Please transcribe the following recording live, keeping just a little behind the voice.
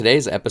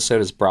Today's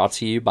episode is brought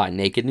to you by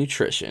Naked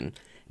Nutrition.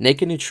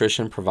 Naked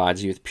Nutrition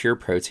provides you with pure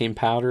protein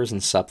powders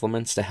and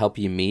supplements to help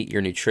you meet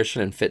your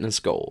nutrition and fitness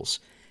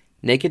goals.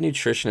 Naked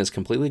Nutrition is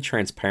completely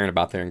transparent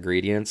about their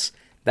ingredients.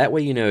 That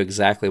way you know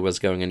exactly what's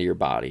going into your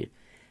body.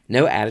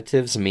 No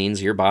additives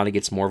means your body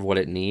gets more of what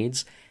it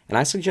needs, and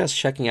I suggest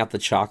checking out the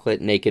chocolate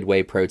Naked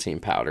Whey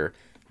protein powder.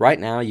 Right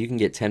now you can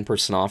get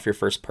 10% off your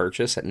first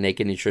purchase at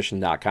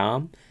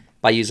nakednutrition.com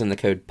by using the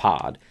code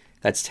POD.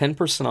 That's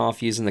 10%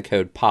 off using the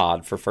code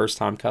POD for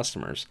first-time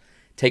customers.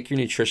 Take your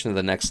nutrition to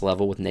the next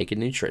level with Naked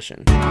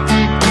Nutrition.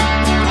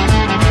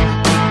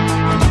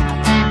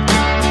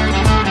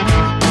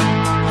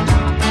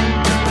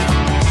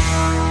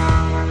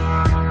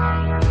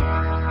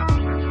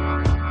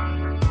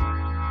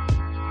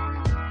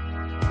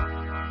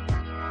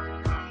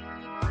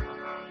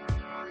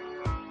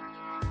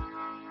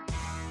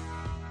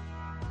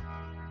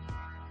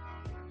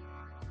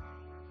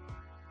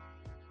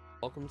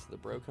 Welcome to the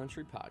Bro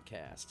Country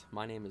Podcast.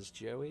 My name is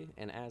Joey,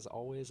 and as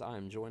always, I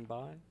am joined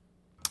by...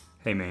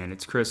 Hey man,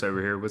 it's Chris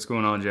over here. What's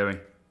going on, Joey?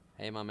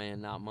 Hey my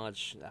man, not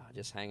much.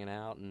 Just hanging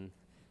out and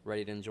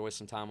ready to enjoy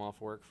some time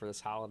off work for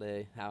this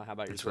holiday. How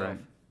about That's yourself? right.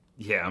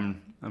 Yeah,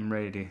 I'm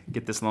ready to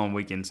get this long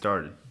weekend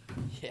started.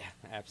 Yeah,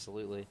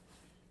 absolutely.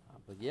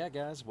 But yeah,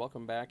 guys,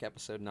 welcome back.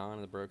 Episode 9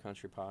 of the Bro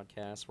Country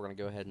Podcast. We're going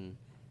to go ahead and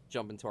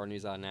jump into our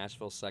News Out of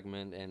Nashville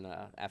segment, and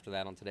after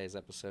that on today's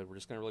episode, we're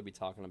just going to really be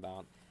talking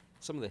about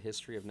some of the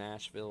history of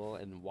Nashville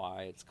and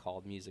why it's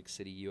called Music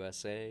City,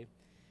 USA.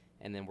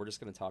 And then we're just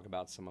going to talk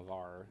about some of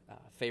our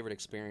favorite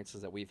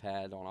experiences that we've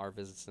had on our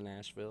visits to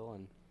Nashville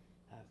and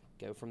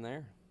go from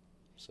there.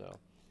 So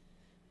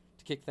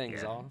to kick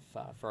things off,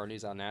 for our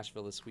News Out of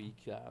Nashville this week,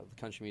 the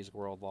country music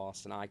world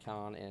lost an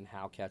icon in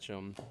Hal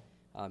Ketchum.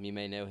 You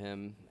may know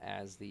him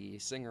as the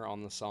singer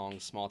on the song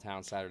Small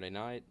Town Saturday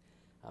Night.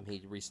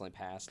 He recently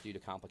passed due to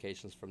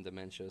complications from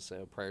dementia,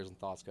 so prayers and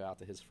thoughts go out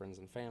to his friends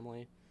and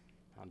family.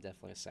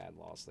 Definitely a sad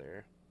loss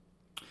there.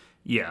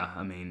 Yeah,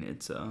 I mean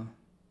it's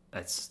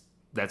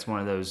that's one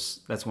of those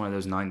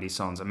 90s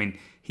songs. I mean,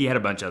 he had a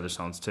bunch of other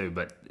songs too,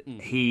 but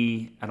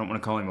I don't want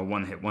to call him a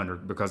one-hit wonder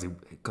because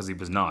he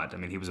was not. I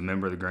mean, he was a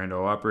member of the Grand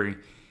Ole Opry.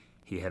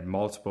 He had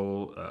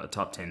multiple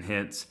top 10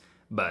 hits,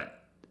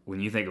 but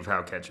when you think of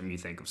Hal Ketchum, you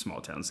think of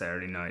Small Town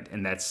Saturday Night,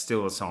 and that's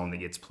still a song that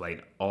gets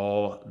played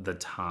all the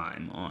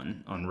time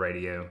on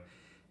radio,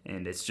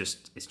 and it's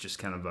just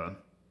kind of a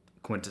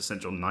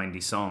quintessential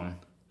 90s song.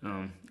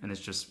 And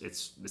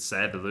it's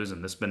sad to lose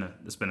him. It's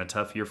been a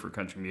tough year for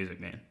country music,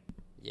 man.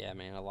 Yeah,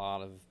 man, a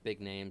lot of big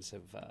names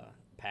have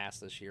passed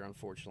this year,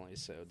 unfortunately.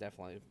 So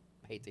definitely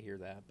hate to hear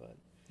that. But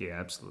yeah,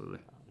 absolutely.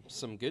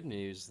 Some good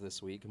news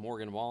this week: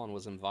 Morgan Wallen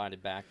was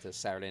invited back to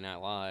Saturday Night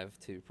Live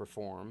to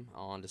perform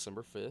on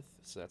December 5th.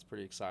 So that's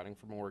pretty exciting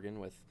for Morgan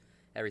with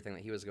everything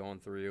that he was going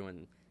through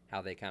and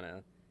how they kind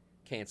of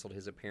canceled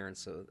his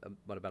appearance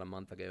about a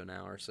month ago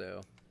now or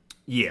so.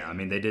 Yeah, I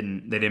mean they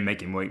didn't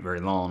make him wait very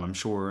long. I'm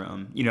sure. I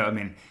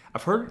mean,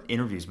 I've heard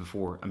interviews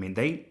before. I mean,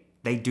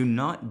 they do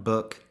not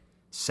book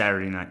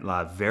Saturday Night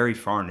Live very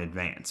far in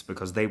advance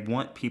because they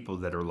want people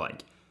that are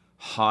like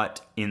hot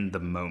in the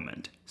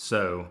moment.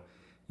 So,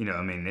 I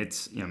mean,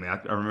 I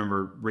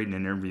remember reading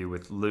an interview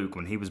with Luke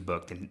when he was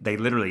booked, and they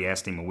literally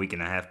asked him a week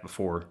and a half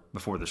before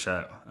the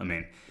show. I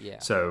mean, yeah.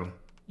 So,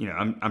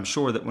 I'm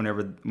sure that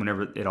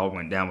whenever it all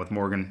went down with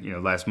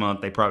Morgan, last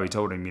month, they probably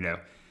told him,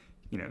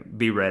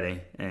 be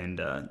ready, and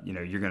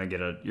you're gonna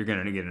get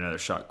another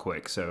shot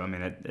quick. So I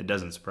mean, it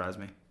doesn't surprise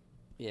me.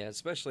 Yeah,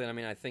 especially, I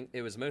mean, I think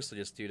it was mostly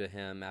just due to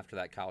him after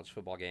that college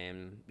football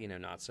game.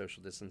 Not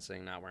social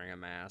distancing, not wearing a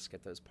mask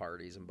at those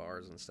parties and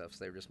bars and stuff.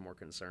 So they were just more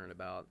concerned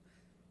about,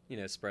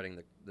 spreading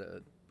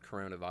the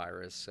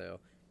coronavirus.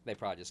 So they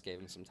probably just gave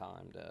him some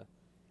time to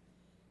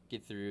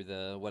get through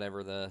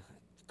the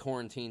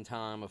quarantine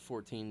time of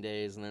 14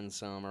 days and then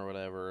some or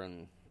whatever,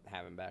 and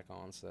have him back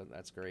on. So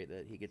that's great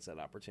that he gets that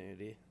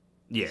opportunity.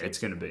 Yeah, it's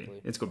gonna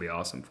be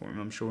awesome for him,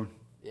 I'm sure.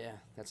 Yeah,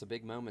 that's a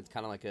big moment. It's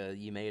kind of like a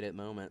you made it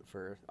moment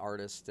for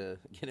artists to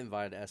get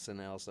invited to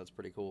SNL, so that's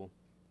pretty cool.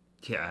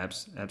 Yeah,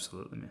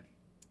 absolutely, man.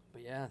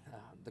 But yeah,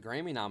 the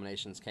Grammy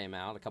nominations came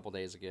out a couple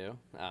days ago,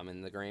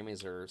 and the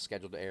Grammys are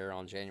scheduled to air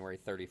on January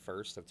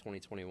 31st of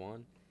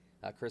 2021.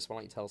 Chris, why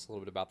don't you tell us a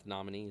little bit about the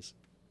nominees?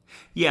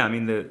 Yeah, I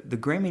mean the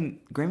Grammy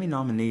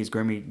nominees,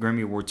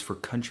 Grammy Awards for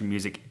country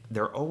music,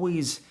 they're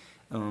always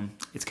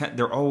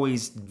they're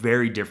always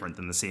very different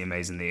than the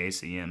CMAs and the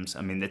ACMs.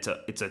 I mean, it's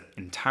an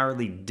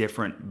entirely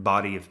different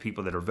body of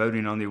people that are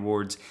voting on the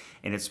awards,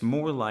 and it's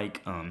more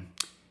like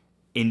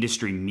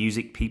industry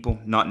music people,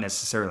 not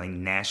necessarily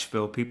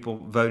Nashville people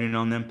voting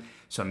on them.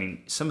 So I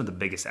mean, some of the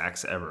biggest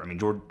acts ever. I mean,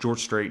 George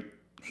Strait,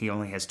 he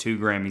only has 2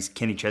 Grammys.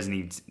 Kenny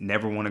Chesney's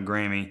never won a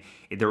Grammy.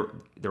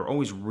 They're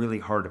always really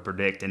hard to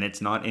predict, and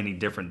it's not any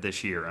different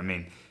this year. I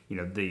mean,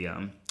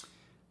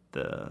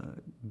 the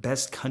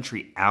best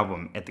country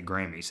album at the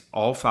Grammys.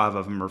 All 5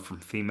 of them are from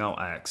female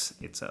acts.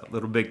 It's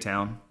Little Big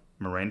Town,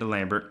 Miranda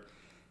Lambert,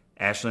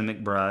 Ashley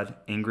McBryde,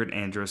 Ingrid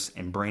Andress,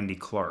 and Brandy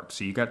Clark.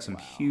 So you got some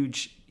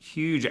huge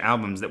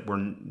albums that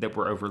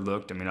were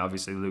overlooked. I mean,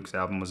 obviously Luke's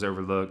album was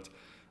overlooked.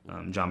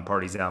 John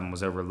Party's album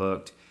was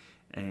overlooked.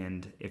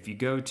 And if you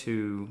go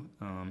to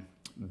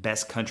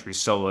Best Country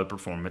Solo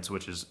Performance,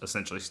 which is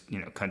essentially,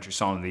 Country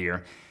Song of the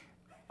Year,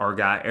 our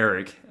guy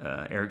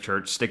Eric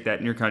Church, stick that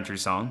in your country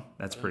song.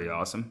 That's pretty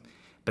awesome.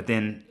 But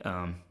then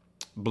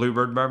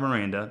Bluebird by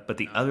Miranda, but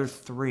the other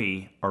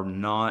three are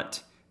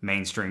not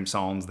mainstream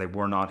songs. They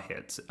were not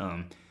hits.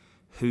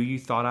 Who You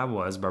Thought I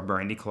Was by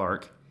Brandy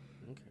Clark.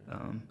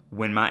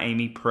 When My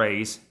Amy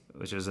Prays,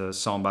 which is a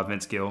song by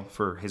Vince Gill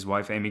for his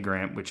wife Amy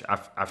Grant, which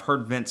I've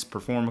heard Vince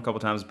perform a couple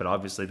times, but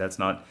obviously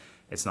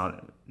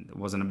it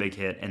wasn't a big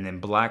hit. And then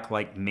Black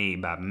Like Me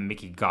by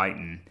Mickey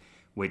Guyton,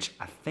 which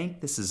I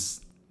think this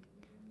is,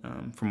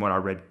 from what I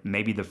read,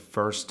 maybe the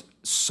first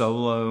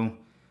solo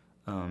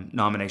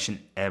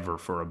nomination ever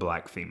for a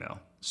black female.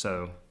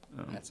 So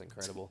That's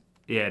incredible.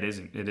 yeah, it is.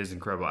 It is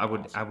incredible. I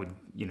would,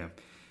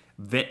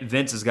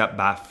 Vince has got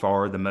by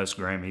far the most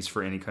Grammys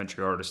for any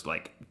country artist,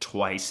 like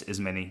twice as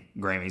many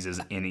Grammys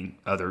as any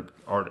other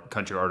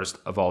country artist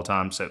of all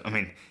time. So, I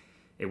mean,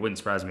 it wouldn't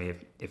surprise me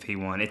if he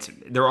won.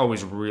 They're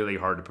always really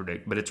hard to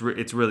predict, but it's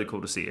really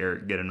cool to see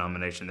Eric get a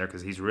nomination there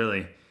because he's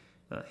really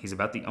he's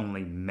about the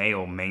only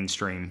male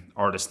mainstream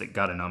artist that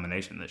got a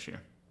nomination this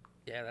year.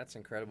 Yeah, that's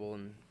incredible,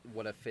 and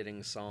what a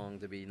fitting song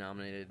to be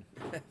nominated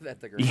at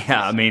the Grammys.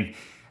 Yeah, I mean,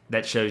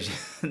 that shows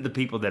you the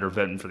people that are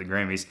voting for the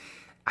Grammys.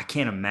 I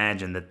can't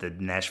imagine that the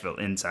Nashville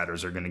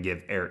insiders are going to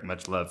give Eric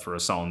much love for a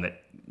song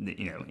that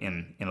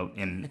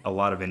in a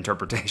lot of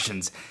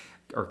interpretations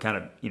are kind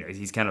of,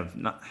 he's kind of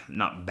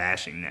not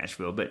bashing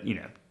Nashville, but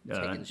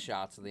taking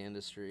shots at the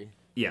industry.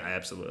 Yeah,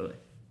 absolutely.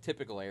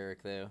 Typical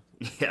Eric, though.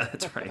 Yeah,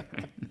 that's right.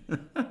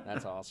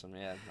 That's awesome.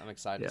 Yeah, I'm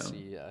excited to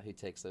see he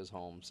takes those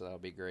home. So that'll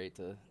be great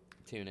to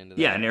tune into.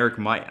 Yeah, and Eric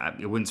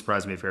it wouldn't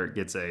surprise me if Eric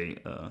gets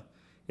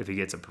if he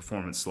gets a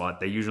performance slot.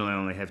 They usually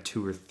only have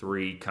 2 or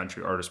 3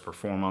 country artists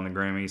perform on the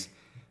Grammys,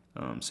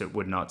 so it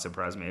would not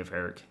surprise me if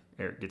Eric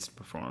gets to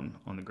perform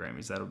on the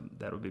Grammys.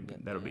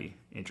 That'll be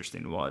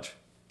interesting to watch.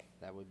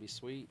 That would be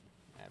sweet.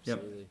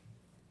 Absolutely. Yep.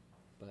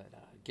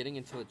 But getting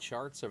into the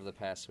charts over the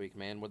past week,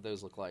 man, what'd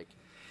those look like?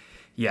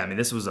 Yeah, I mean,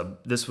 this was a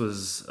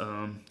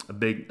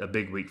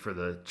big week for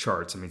the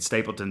charts. I mean,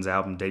 Stapleton's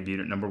album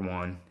debuted at number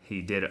 1.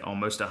 He did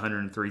almost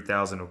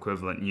 103,000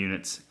 equivalent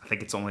units. I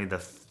think it's only the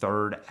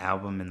third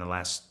album in the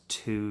last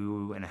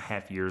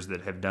 2.5 years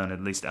that have done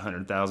at least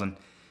 100,000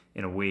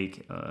 in a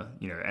week.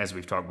 As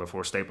we've talked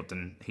before,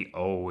 Stapleton, he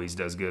always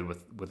does good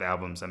with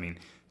albums. I mean,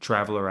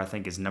 Traveler, I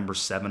think, is number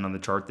 7 on the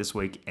chart this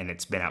week, and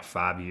it's been out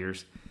 5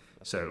 years.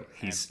 So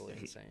he's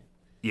insane.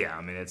 Yeah,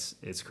 I mean,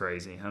 it's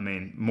crazy. I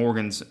mean,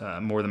 Morgan's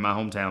More Than My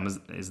Hometown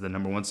is the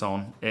number 1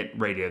 song at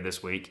radio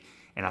this week,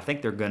 and I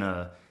think they're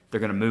gonna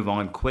move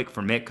on quick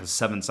from it because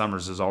Seven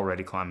Summers is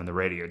already climbing the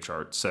radio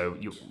chart. So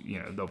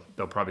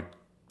they'll probably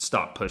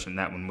stop pushing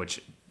that one,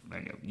 which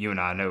you and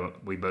I know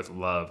we both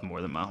love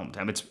More Than My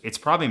Hometown. It's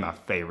probably my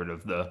favorite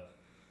of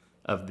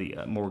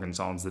the Morgan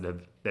songs that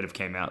have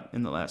came out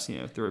in the last 3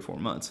 or 4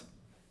 months.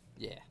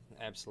 Yeah,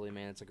 absolutely,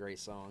 man. It's a great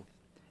song.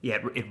 Yeah,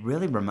 it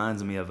really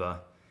reminds me of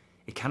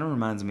It kind of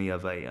reminds me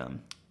of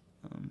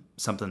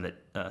something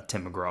that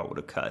Tim McGraw would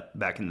have cut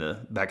back in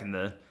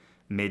the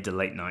mid to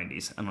late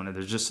 90s. I don't know.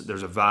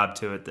 There's a vibe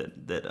to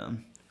it that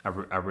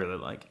I really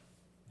like.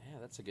 Yeah,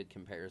 that's a good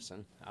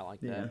comparison. I like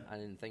that. I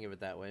didn't think of it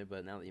that way,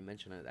 but now that you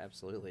mention it,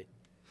 absolutely.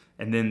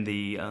 And then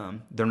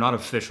they're not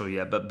official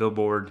yet, but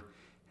Billboard,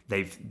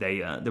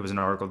 there was an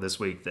article this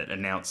week that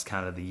announced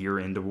kind of the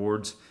year-end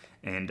awards,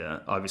 and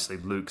obviously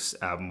Luke's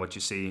album, What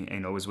You See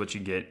Ain't Always What You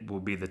Get,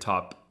 will be the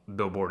top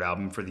Billboard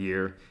album for the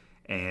year.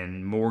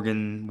 And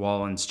Morgan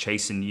Wallen's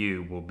Chasing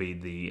You will be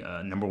the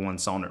number 1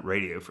 song at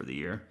radio for the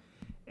year.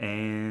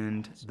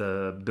 And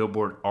the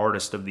Billboard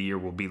Artist of the Year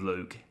will be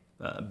Luke,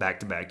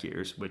 back-to-back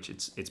years, which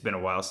it's been a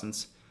while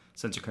since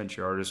a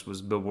country artist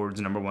was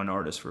Billboard's number 1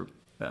 artist for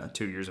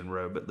 2 years in a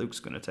row. But Luke's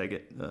going to take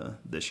it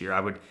this year.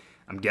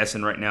 I'm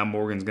guessing right now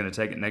Morgan's going to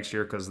take it next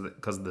year because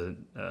the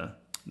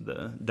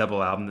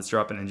double album that's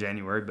dropping in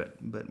January.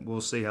 But we'll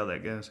see how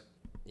that goes.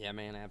 Yeah,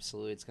 man,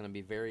 absolutely. It's going to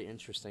be very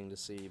interesting to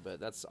see, but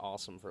that's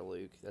awesome for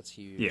Luke. That's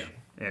huge. Yeah,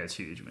 it's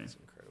huge, man. It's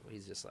incredible.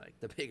 He's just like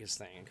the biggest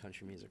thing in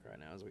country music right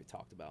now, as we've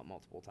talked about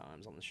multiple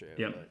times on the show.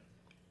 Yep. But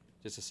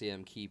just to see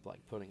him keep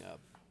putting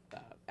up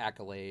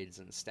accolades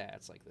and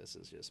stats like this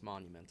is just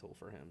monumental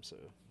for him. So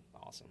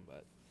awesome.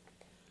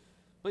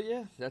 But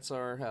yeah, that's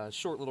our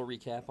short little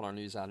recap on our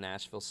News Out of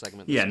Nashville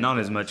segment. Yeah, not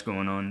as much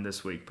going on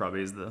this week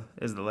probably as the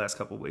last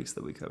couple of weeks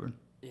that we covered.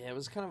 Yeah, it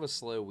was kind of a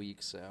slow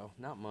week, so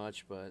not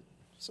much, but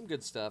some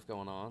good stuff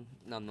going on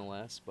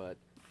nonetheless. But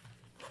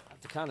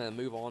to kind of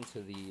move on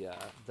to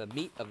the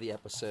meat of the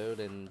episode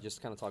and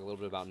just kind of talk a little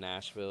bit about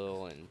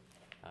Nashville and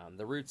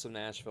the roots of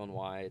Nashville and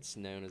why it's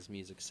known as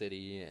Music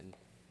City, and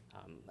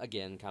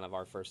again, kind of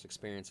our first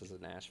experiences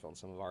at Nashville and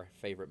some of our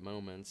favorite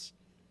moments.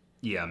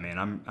 Yeah,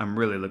 man, I'm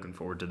really looking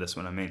forward to this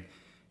one. I mean,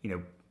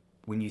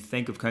 when you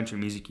think of country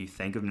music, you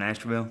think of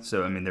Nashville.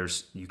 So I mean,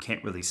 you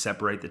can't really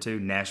separate the two.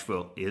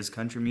 Nashville is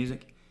country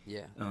music.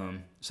 Yeah.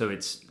 So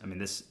it's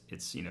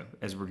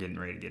as we're getting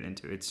ready to get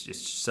into it, it's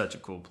just such a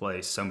cool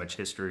place, so much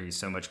history,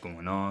 so much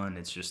going on.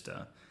 It's just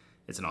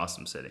it's an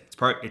awesome city.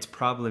 It's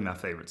probably my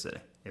favorite city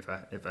if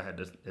I had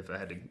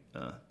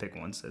to pick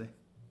one city.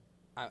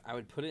 I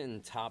would put it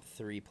in top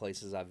 3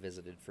 places I've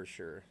visited for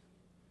sure.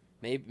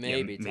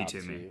 Maybe Me top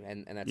too, 2,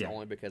 man. and that's Yeah.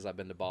 only because I've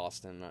been to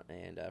Boston.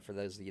 And for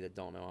those of you that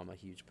don't know, I'm a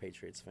huge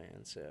Patriots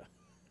fan, so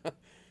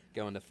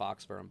going to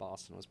Foxborough and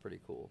Boston was pretty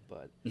cool.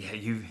 But Yeah,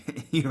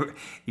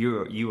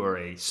 you are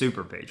a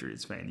super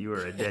Patriots fan. You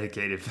are a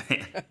dedicated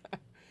fan.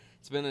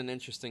 it's been an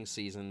interesting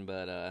season,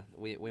 but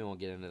we won't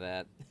get into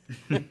that.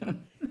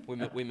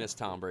 We miss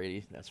Tom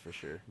Brady, that's for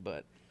sure.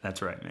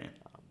 That's right, man.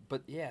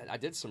 But yeah, I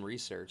did some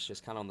research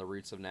just kind of on the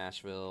roots of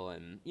Nashville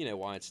and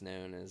why it's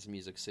known as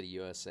Music City,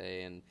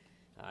 USA. And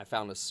I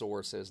found a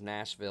source. It was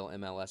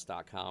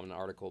NashvilleMLS.com, an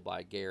article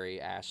by Gary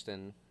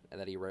Ashton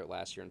that he wrote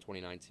last year in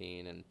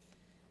 2019, and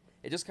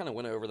it just kind of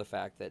went over the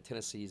fact that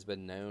Tennessee's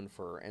been known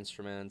for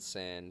instruments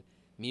and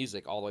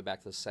music all the way back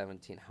to the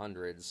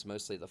 1700s,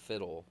 mostly the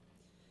fiddle.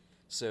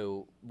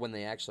 So when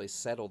they actually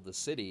settled the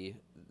city,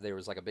 there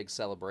was like a big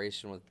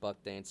celebration with buck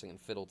dancing and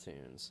fiddle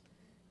tunes.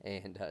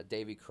 And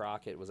Davy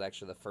Crockett was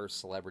actually the first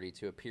celebrity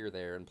to appear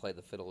there and play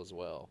the fiddle as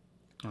well.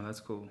 Oh, that's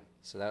cool.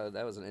 So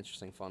that was an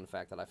interesting fun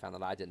fact that I found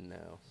that I didn't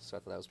know. So I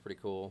thought that was pretty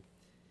cool.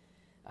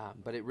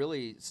 But it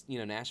really,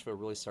 Nashville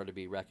really started to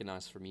be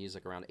recognized for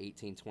music around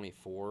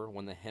 1824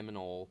 when the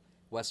hymnal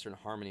Western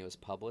Harmony was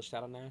published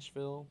out of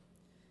Nashville.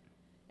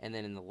 And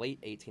then in the late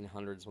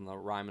 1800s when the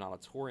Ryman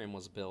Auditorium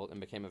was built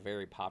and became a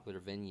very popular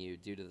venue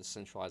due to the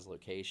centralized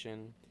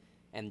location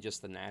and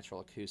just the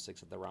natural acoustics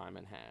that the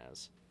Ryman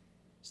has.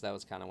 So that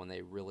was kind of when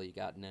they really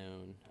got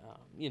known,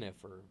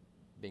 for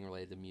being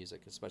related to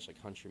music, especially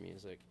country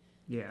music.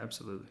 Yeah,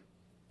 absolutely.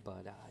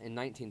 But in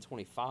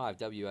 1925,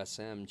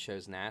 WSM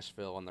chose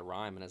Nashville and the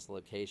Ryman as the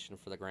location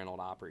for the Grand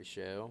Ole Opry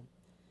show,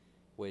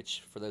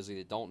 which, for those of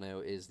you that don't know,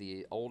 is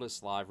the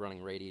oldest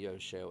live-running radio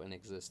show in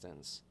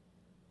existence.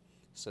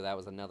 So that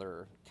was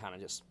another kind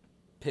of just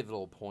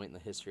pivotal point in the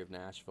history of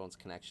Nashville and its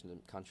connection to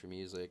country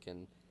music.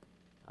 And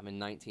in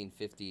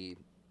 1950,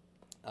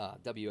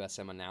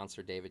 WSM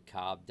announcer David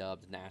Cobb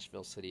dubbed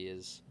Nashville City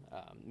as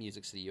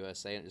Music City,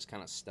 USA, and it just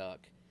kind of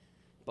stuck.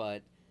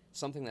 But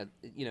something that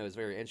is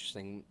very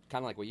interesting,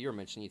 kind of like what you were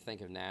mentioning, you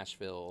think of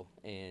Nashville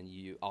and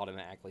you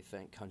automatically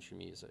think country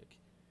music,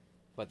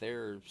 but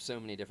there are so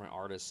many different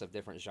artists of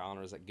different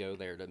genres that go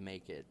there to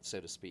make it,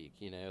 so to speak.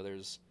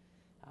 There's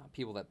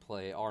people that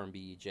play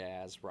R&B,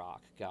 jazz,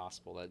 rock,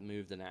 gospel that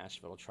move to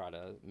Nashville to try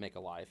to make a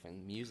life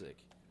in music.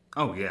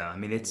 Oh yeah,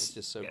 it's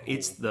just so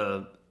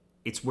cool.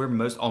 It's where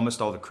almost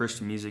all the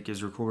Christian music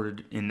is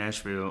recorded in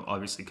Nashville.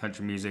 Obviously,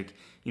 country music.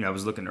 I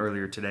was looking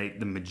earlier today.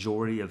 The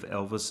majority of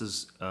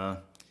Elvis's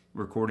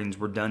recordings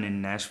were done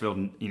in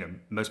Nashville.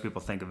 Most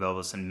people think of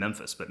Elvis in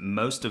Memphis, but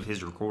most of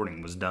his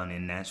recording was done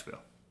in Nashville.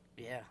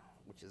 Yeah,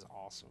 which is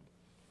awesome.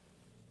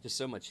 Just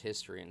so much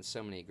history and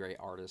so many great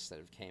artists that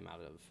have came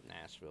out of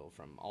Nashville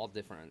from all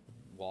different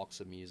walks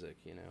of music.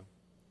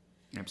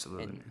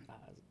 Absolutely.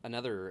 And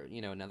another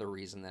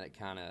reason that it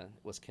kind of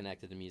was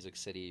connected to Music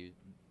City.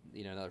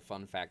 Another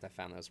fun fact I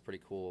found that was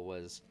pretty cool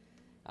was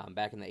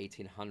back in the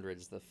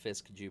 1800s, the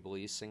Fisk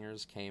Jubilee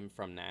Singers came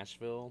from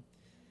Nashville.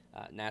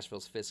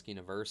 Nashville's Fisk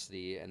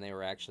University, and they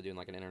were actually doing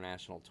like an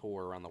international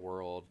tour around the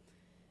world.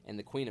 And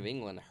the Queen of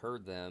England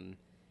heard them,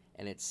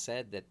 and it's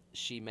said that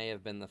she may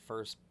have been the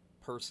first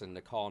person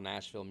to call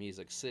Nashville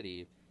Music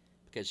City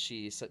because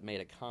she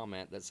made a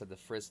comment that said the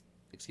Fisk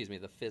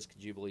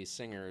Jubilee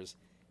Singers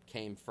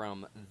came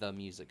from the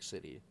Music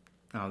City.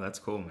 Oh, that's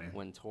cool, man.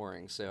 When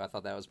touring. So I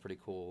thought that was pretty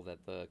cool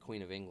that the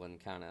Queen of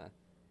England kind of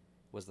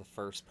was the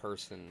first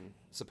person,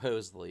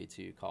 supposedly,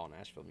 to call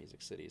Nashville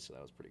Music City. So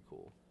that was pretty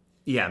cool.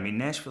 Yeah,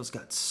 Nashville's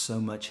got so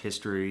much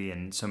history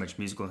and so much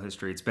musical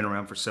history. It's been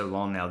around for so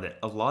long now that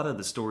a lot of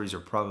the stories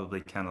are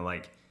probably kind of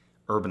like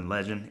urban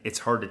legend. It's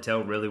hard to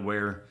tell really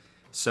where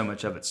so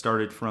much of it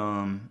started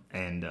from.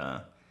 And,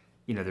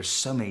 there's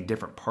so many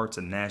different parts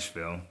of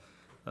Nashville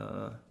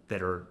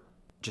that are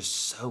just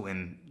so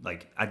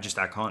just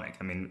iconic.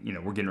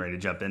 We're getting ready to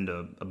jump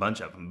into a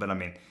bunch of them, but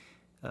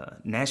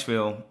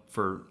Nashville,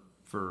 for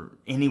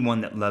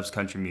anyone that loves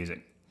country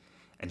music,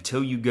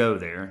 until you go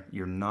there,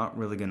 you're not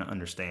really going to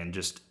understand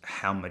just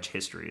how much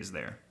history is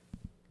there.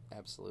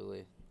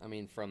 Absolutely.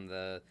 From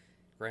the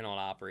Grand Ole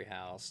Opry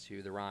House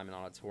to the Ryman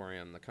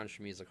Auditorium, the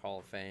Country Music Hall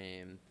of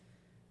Fame,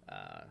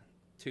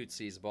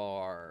 Tootsie's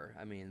Bar,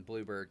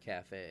 Bluebird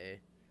Cafe.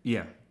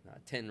 Yeah.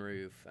 Tin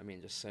Roof.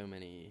 Just so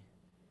many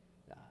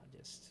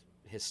just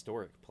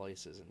historic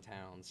places in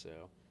town.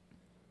 So.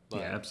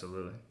 Yeah,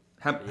 absolutely.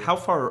 How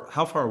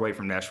far away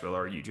from Nashville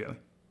are you, Joey?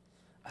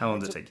 How long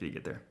does it take you to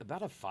get there?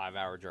 About a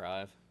 5-hour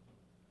drive.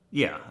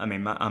 Yeah,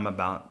 I'm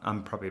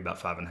probably about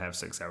 5.5,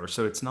 6 hours.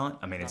 So it's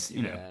not.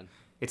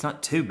 It's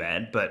not too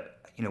bad. But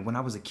when I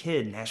was a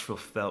kid, Nashville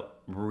felt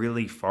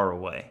really far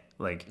away.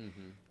 I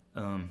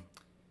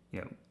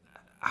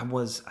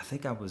was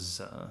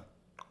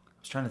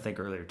trying to think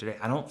earlier today.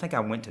 I don't think I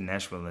went to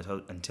Nashville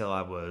until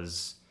I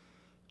was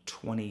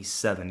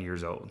 27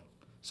 years old.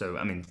 So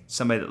I mean,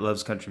 somebody that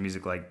loves country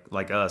music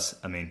like us,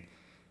 I mean,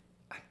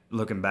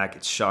 looking back,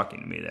 it's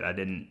shocking to me that I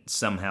didn't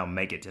somehow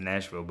make it to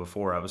Nashville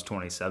before I was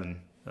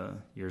 27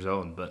 years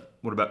old. But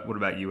what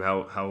about you?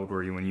 How old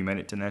were you when you made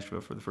it to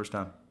Nashville for the first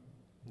time?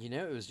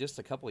 It was just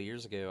a couple of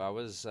years ago. I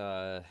was,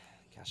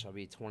 gosh, I'll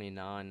be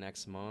 29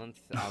 next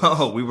month.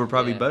 Oh, we were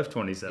probably Yeah, both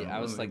 27. yeah, I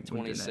was when like we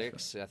went to Nashville.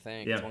 26, I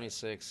think, Yeah.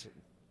 26,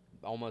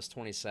 almost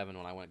 27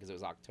 when I went because it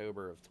was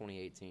October of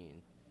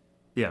 2018.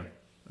 Yeah,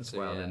 that's So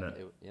wild, yeah, isn't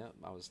it? yeah,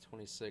 I was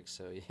 26.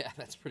 So yeah,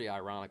 that's pretty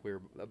ironic. We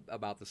were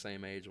about the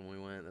same age when we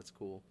went. That's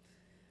cool.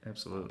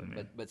 Absolutely,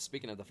 man. But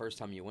speaking of the first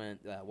time you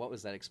went, what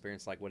was that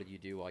experience like? What did you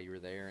do while you were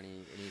there?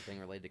 Anything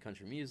related to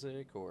country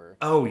music or?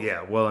 Oh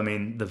yeah, well, I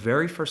mean, the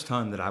very first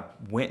time that I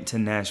went to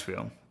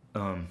Nashville,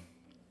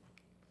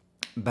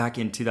 back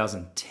in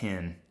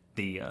 2010,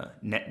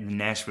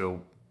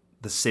 Nashville,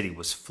 the city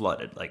was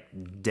flooded, like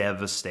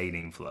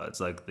devastating floods.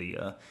 Like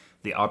the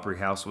Opry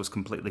House was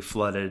completely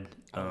flooded.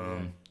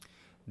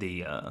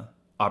 The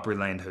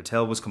Opryland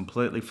Hotel was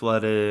completely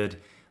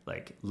flooded.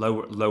 Like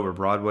Lower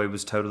Broadway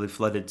was totally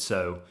flooded.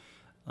 So,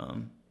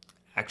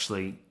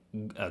 actually,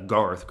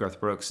 Garth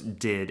Brooks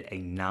did a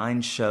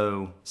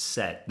 9-show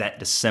set that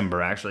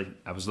December. Actually,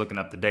 I was looking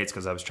up the dates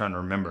because I was trying to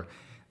remember.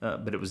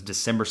 But it was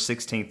December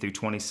 16th through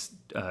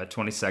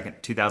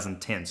 22nd,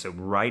 2010. So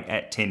right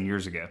at 10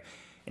 years ago.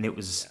 And it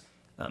was,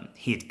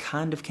 he had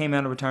kind of came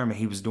out of retirement.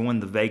 He was doing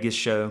the Vegas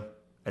show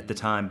at the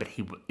time, but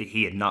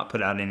he had not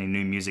put out any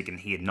new music and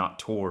he had not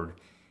toured,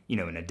 in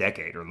a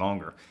decade or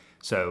longer.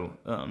 So,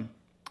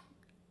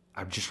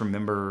 I just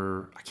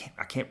remember,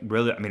 I can't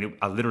really, I mean,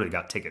 I literally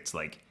got tickets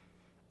like,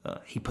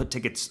 he put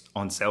tickets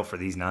on sale for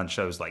these 9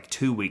 shows like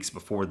 2 weeks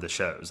before the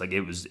shows. Like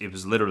it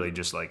was literally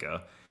just like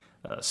a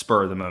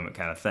spur of the moment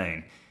kind of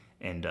thing.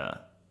 And I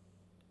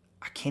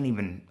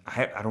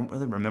don't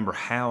really remember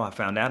how I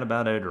found out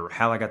about it or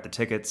how I got the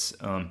tickets.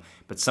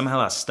 But somehow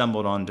I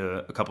stumbled onto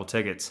a couple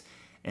tickets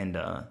and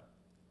I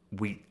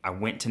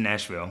went to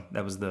Nashville.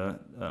 That was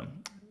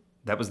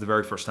the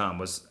very first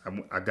time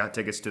I got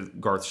tickets to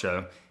Garth's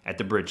show at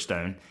the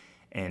Bridgestone.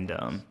 And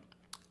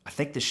I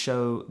think that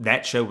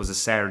show was a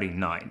Saturday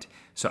night.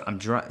 So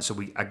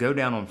I go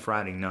down on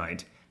Friday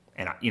night,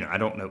 and I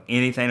don't know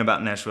anything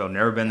about Nashville.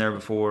 Never been there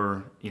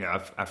before.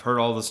 I've heard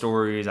all the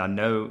stories. I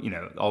know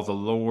all the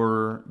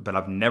lore, but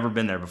I've never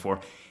been there before.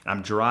 And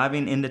I'm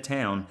driving into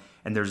town,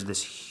 and there's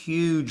this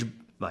huge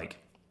like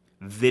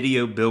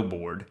video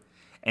billboard,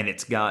 and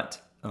it's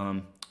got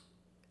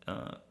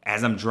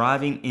as I'm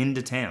driving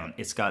into town,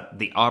 it's got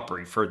the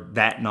Opry for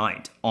that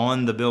night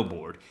on the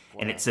billboard,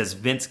 and it says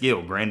Vince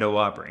Gill, Grand Ole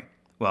Opry.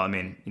 Well, I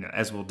mean,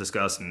 as we'll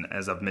discuss, and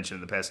as I've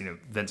mentioned in the past,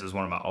 Vince is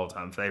one of my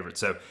all-time favorites.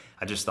 So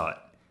I just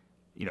thought,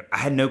 I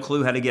had no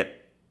clue how to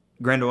get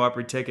Grand Ole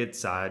Opry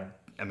tickets. I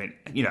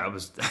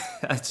was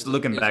it's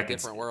looking back. It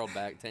was a different world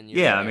back 10 years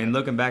Yeah, ago. I mean,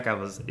 looking back,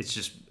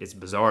 it's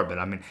bizarre. But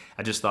I mean,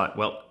 I just thought,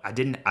 well, I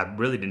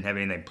really didn't have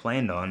anything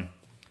planned on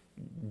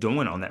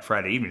doing on that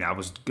Friday evening. I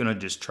was gonna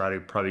just try to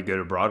probably go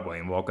to Broadway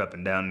and walk up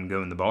and down and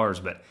go in the bars.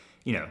 But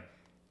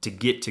to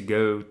get to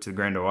go to the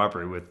Grand Ole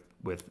Opry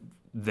with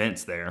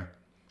Vince there,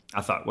 I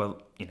thought,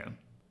 well,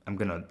 I'm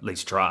gonna at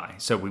least try.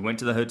 So we went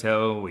to the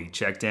hotel, we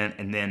checked in,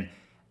 and then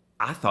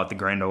I thought the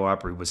Grand Ole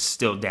Opry was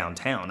still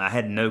downtown. I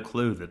had no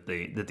clue that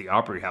the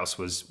Opry House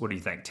was, what do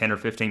you think, 10 or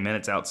 15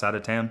 minutes outside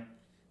of town?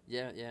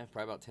 Yeah,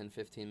 probably about 10,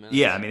 15 minutes.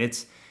 Yeah, I mean,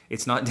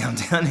 it's not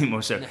downtown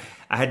anymore. So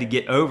I had to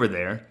get over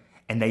there,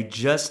 and they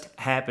just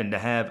happened to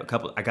have a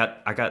couple. I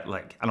got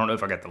like, I don't know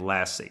if I got the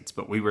last seats,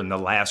 but we were in the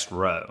last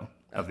row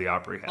of the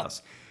Opry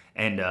House.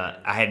 And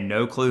I had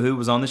no clue who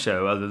was on the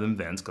show other than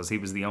Vince because he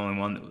was the only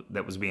one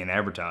that was being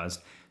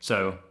advertised.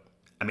 So,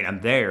 I mean,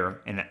 I'm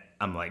there, and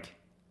I'm like,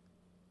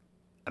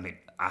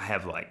 I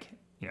have like,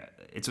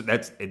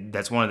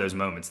 that's one of those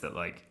moments that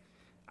like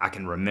I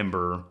can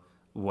remember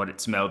what it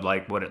smelled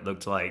like, what it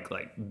looked like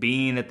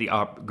being at the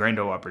Grand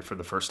Ole Opry for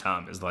the first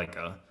time is like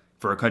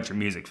for a country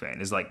music fan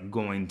is like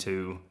going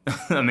to,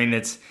 I mean,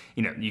 it's,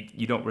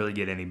 you don't really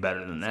get any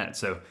better than that.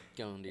 So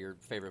going to your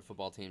favorite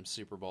football team's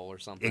Super Bowl or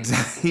something.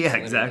 exactly. Yeah,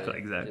 Literally.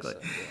 exactly.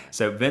 Just, yeah.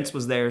 So Vince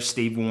was there,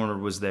 Steve Wariner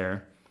was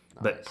there,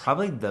 but Nice.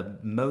 probably the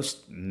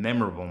most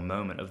memorable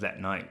moment of that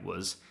night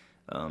was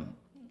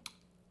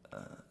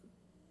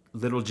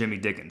little Jimmy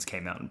Dickens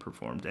came out and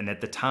performed. And at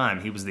the time,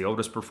 he was the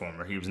oldest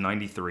performer. He was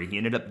 93. He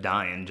ended up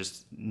dying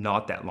just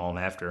not that long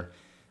after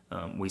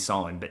we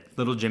saw him. But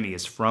little Jimmy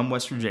is from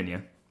West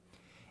Virginia,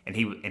 and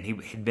he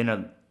had been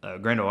a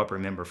Grand Ole Opry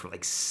member for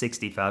like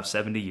 65,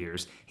 70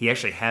 years. He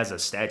actually has a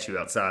statue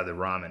outside the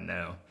Ryman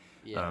now.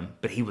 Yeah.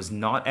 But he was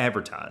not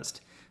advertised.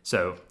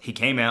 So he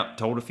came out,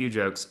 told a few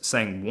jokes,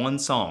 sang one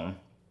song.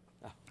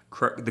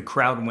 The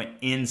crowd went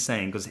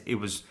insane because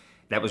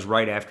that was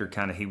right after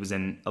kind of he was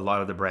in a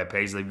lot of the Brad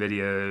Paisley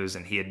videos,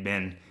 and he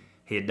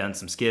had done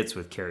some skits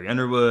with Carrie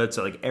Underwood,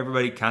 so like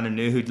everybody kind of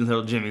knew who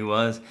little Jimmy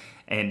was.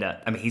 And I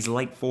mean, he's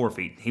like 4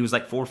 feet. He was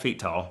like 4 feet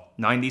tall,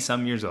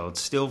 90-some years old,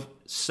 still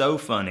so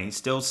funny,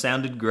 still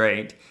sounded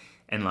great,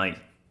 and like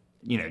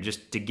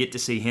just to get to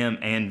see him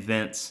and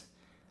Vince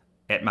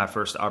at my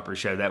first Opry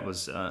show, that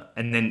was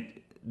and then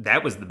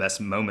that was the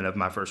best moment of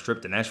my first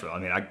trip to Nashville. I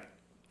mean, I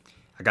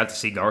got to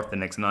see Garth the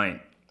next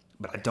night,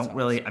 but I don't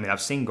really. I mean,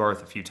 I've seen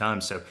Garth a few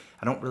times, so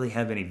I don't really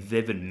have any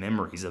vivid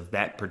memories of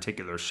that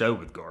particular show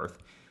with Garth.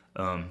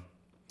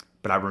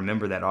 But I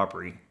remember the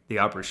Opry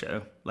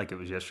show, like it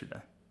was yesterday.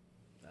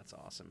 That's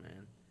awesome,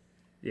 man.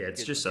 Yeah,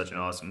 it's just such an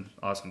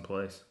awesome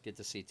place. Get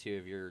to see two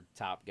of your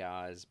top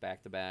guys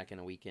back to back in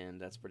a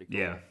weekend. That's pretty cool.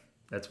 Yeah,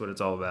 that's what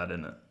it's all about,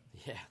 isn't it?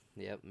 Yeah,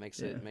 yep. Makes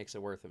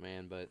it worth it,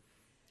 man. But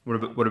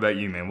what about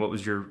you, man? What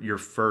was your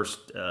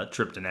first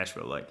trip to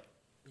Nashville like,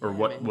 or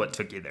what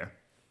took you there?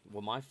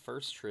 Well, my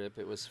first trip,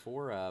 it was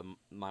for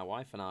my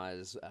wife and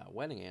I's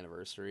wedding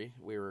anniversary.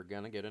 We were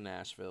gonna go to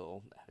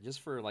Nashville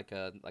just for like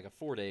a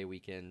 4-day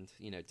weekend,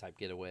 type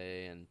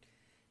getaway. And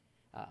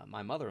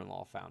my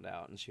mother-in-law found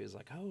out, and she was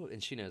like, "Oh,"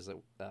 and she knows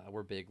that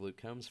we're big Luke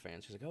Combs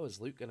fans. She's like, "Oh,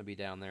 is Luke gonna be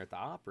down there at the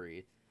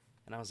Opry?"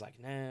 And I was like,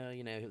 "No,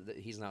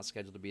 he's not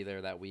scheduled to be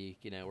there that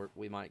week.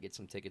 We might get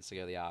some tickets to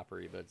go to the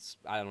Opry, but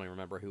I don't even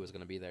remember who was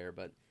gonna be there."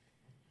 But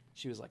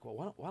she was like,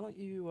 "Well, why don't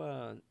you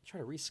try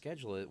to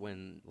reschedule it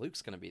when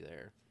Luke's gonna be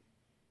there?"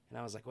 And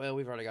I was like, well,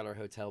 we've already got our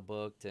hotel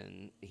booked,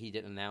 and he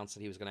didn't announce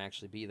that he was going to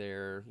actually be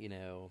there,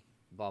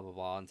 blah, blah,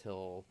 blah,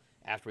 until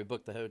after we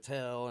booked the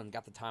hotel and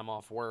got the time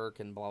off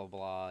work and blah, blah,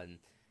 blah. And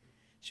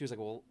she was like,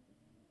 well,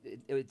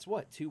 it's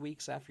what, 2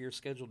 weeks after you're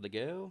scheduled to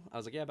go? I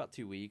was like, yeah, about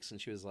 2 weeks.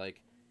 And she was like,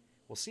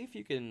 well, see if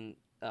you can,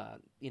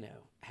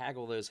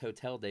 haggle those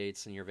hotel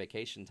dates and your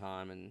vacation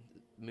time and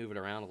move it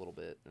around a little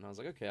bit. And I was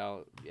like, okay,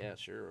 yeah,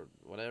 sure,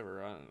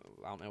 whatever. I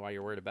don't know why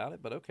you're worried about it,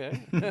 but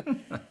okay.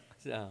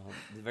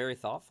 Very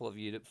thoughtful of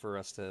you for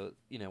us to,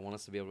 want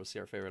us to be able to see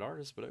our favorite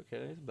artists, but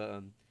okay.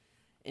 But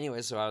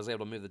anyway, so I was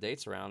able to move the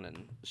dates around,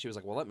 and she was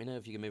like, well, let me know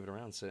if you can move it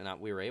around. So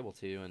we were able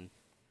to, and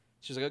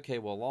she was like, okay,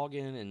 well, log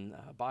in and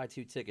buy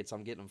 2 tickets.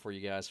 I'm getting them for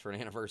you guys for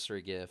an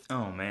anniversary gift.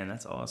 Oh, man,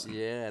 that's awesome.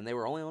 Yeah, and they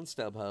were only on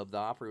StubHub. The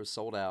Opry was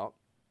sold out.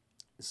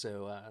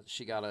 So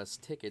she got us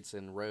tickets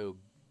in row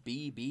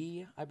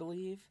BB, I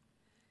believe.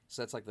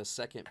 So that's like the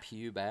second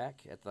pew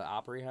back at the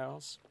Opry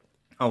House.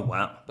 Oh,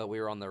 wow. But we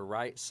were on the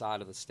right side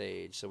of the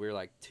stage. So we were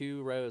like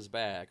 2 rows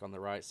back on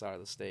the right side of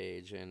the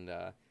stage. And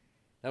that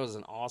was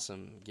an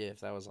awesome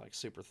gift. That was like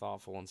super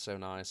thoughtful and so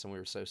nice. And we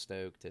were so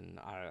stoked. And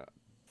I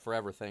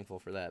forever thankful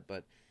for that.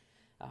 But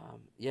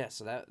yeah,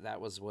 so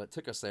that was what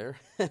took us there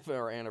for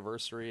our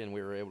anniversary. And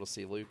we were able to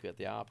see Luke at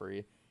the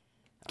Opry.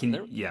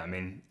 Yeah, I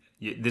mean,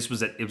 it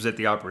was at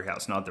the Opry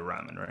House, not the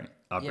Ryman, right?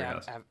 Opry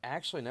House. I've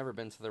actually never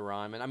been to the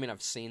Ryman. I mean,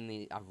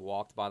 I've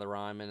walked by the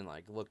Ryman and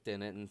like looked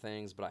in it and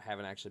things, but I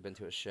haven't actually been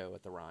to a show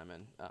at the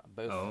Ryman.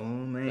 Oh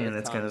man,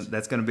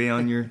 that's gonna be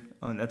on your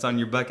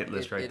bucket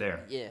list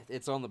there. Yeah,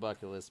 it's on the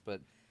bucket list. But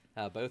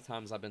both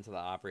times I've been to the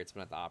Opry, it's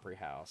been at the Opry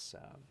House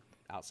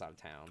outside of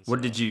town. So.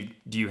 What do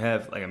you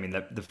have? Like, I mean,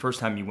 the first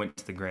time you went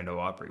to the Grand Ole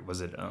Opry,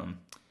 was it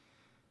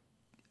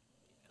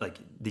like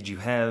did you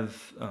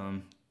have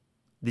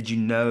Did you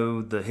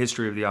know the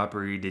history of the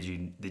Opry? Did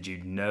you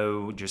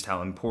know just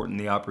how important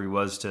the Opry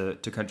was to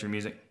country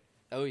music?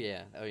 Oh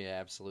yeah,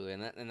 absolutely,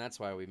 and that's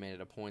why we made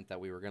it a point that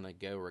we were gonna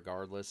go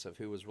regardless of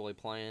who was really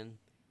playing.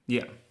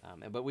 Yeah.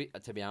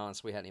 But to be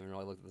honest, we hadn't even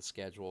really looked at the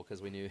schedule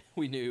because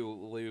we knew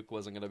Luke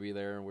wasn't gonna be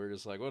there, and we were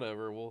just like,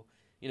 whatever, we'll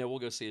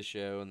go see a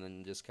show and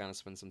then just kind of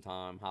spend some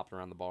time hopping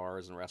around the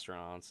bars and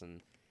restaurants and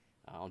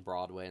on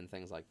Broadway and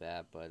things like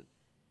that. But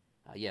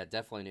yeah,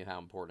 definitely knew how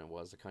important it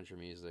was to country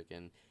music.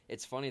 And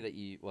it's funny that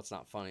it's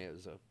not funny, it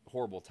was a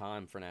horrible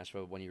time for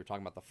Nashville. When you were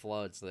talking about the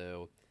floods,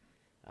 though,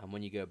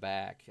 when you go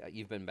back,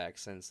 you've been back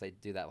since, they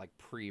do that like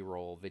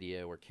pre-roll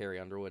video where Carrie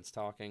Underwood's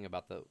talking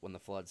about when the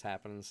floods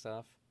happen and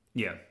stuff.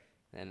 Yeah.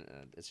 And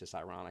it's just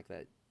ironic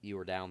that you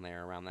were down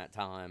there around that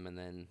time, and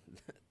then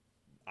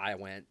I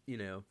went,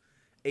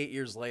 8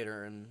 years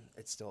later, and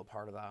it's still a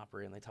part of the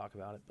Opry, and they talk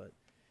about it. But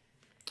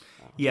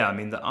yeah, I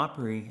mean, the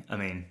Opry, I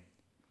mean,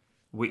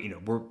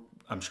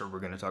 I'm sure we're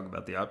going to talk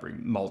about the Opry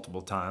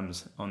multiple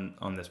times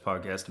on this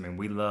podcast. I mean,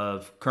 we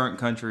love current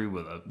country,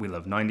 we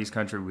love 90s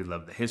country, we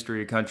love the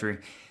history of country,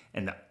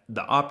 and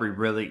the Opry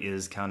really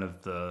is kind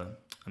of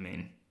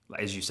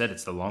as you said,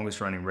 it's the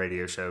longest running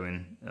radio show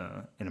in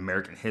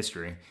American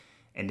history,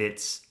 and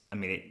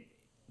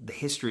the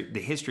history of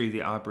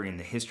the Opry and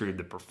the history of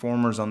the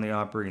performers on the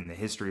Opry and the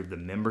history of the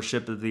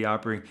membership of the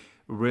Opry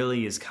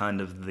really is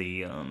kind of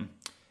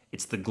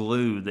it's the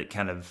glue that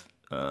kind of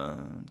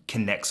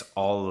connects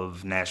all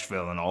of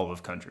Nashville and all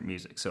of country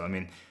music. So I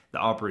mean, the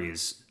Opry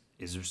is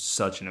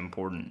such an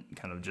important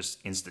kind of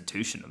just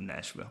institution of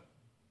Nashville.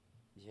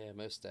 Yeah,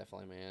 most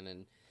definitely, man.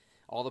 And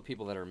all the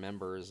people that are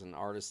members and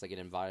artists that get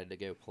invited to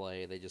go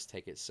play, they just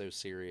take it so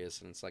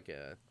serious. And it's like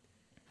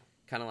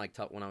kind of like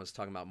when I was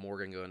talking about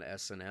Morgan going to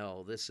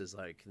SNL, this is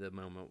like the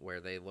moment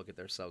where they look at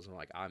themselves and are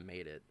like, I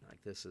made it.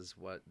 Like, this is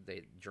what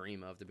they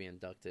dream of, to be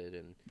inducted.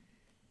 And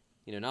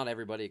not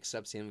everybody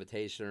accepts the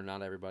invitation, or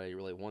not everybody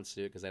really wants to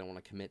do it because they don't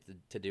want to commit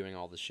to doing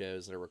all the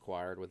shows that are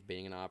required with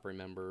being an Opry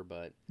member.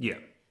 But yeah,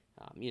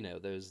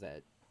 those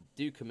that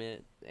do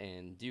commit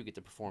and do get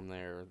to perform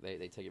there,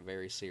 they take it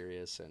very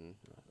serious and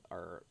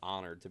are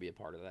honored to be a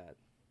part of that.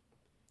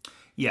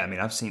 Yeah, I mean,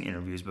 I've seen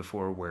interviews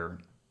before where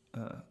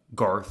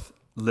Garth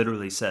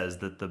literally says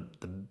that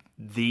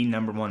the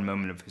number one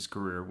moment of his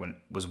career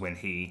when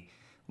he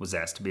was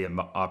asked to be an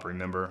Opry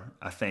member.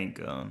 I think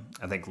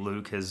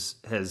Luke has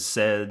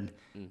said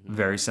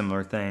very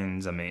similar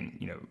things. I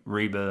mean,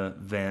 Reba,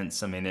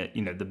 Vince. I mean,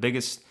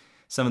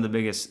 some of the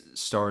biggest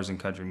stars in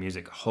country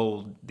music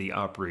hold the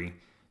Opry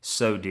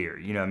so dear.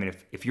 I mean,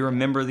 if you're a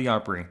member of the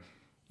Opry,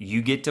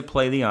 you get to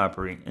play the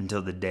Opry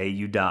until the day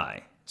you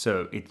die.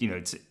 So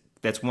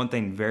that's one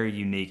thing very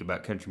unique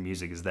about country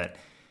music is that,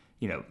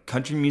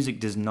 country music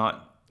does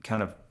not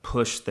kind of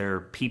push their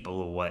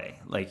people away.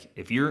 Like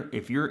if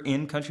you're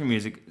in country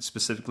music,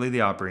 specifically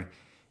the Opry,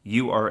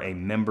 you are a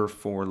member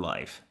for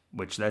life,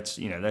 which that's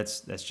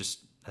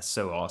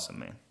so awesome,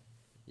 man.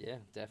 Yeah,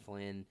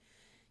 definitely. And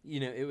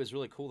it was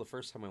really cool the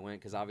first time I went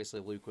because obviously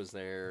Luke was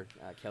there,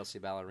 Kelsey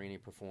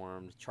Ballerini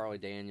performed, Charlie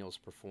Daniels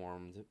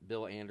performed,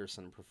 Bill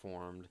Anderson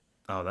performed.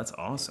 Oh, that's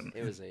awesome.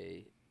 And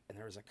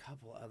there was a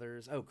couple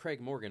others. Oh, Craig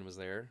Morgan was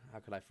there. How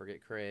could I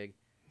forget Craig?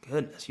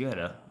 Goodness,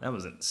 that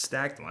was a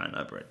stacked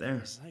lineup right there.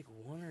 It was like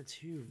one or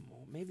two,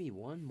 maybe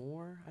one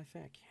more. I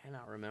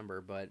cannot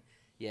remember, but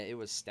yeah, it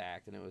was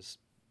stacked, and it was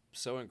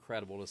so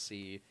incredible to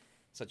see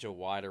such a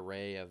wide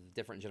array of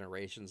different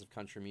generations of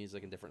country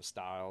music and different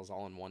styles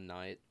all in one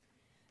night.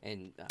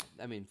 And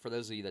I mean, for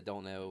those of you that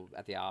don't know,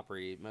 at the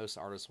Opry, most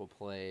artists will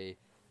play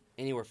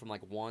anywhere from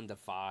like 1 to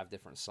 5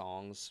 different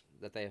songs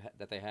that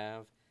they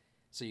have.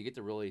 So you get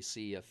to really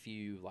see a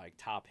few like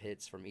top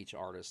hits from each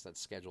artist that's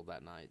scheduled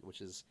that night,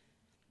 which is,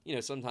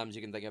 sometimes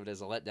you can think of it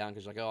as a letdown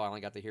because you're like, oh, I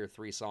only got to hear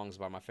 3 songs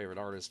by my favorite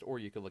artist, or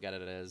you could look at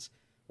it as,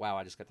 wow,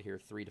 I just got to hear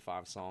 3 to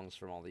 5 songs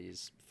from all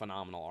these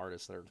phenomenal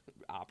artists that are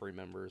Opry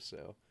members.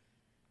 So,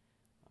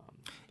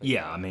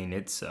 yeah, I mean,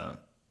 it's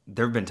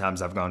there have been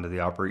times I've gone to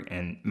the Opry,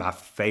 and my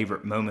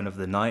favorite moment of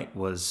the night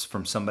was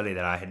from somebody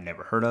that I had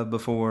never heard of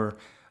before.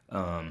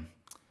 That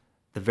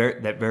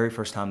very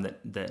first time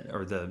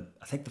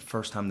I think the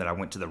first time that I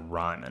went to the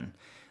Ryman,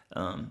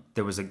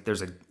 there's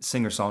a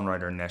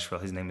singer-songwriter in Nashville.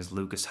 His name is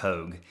Lucas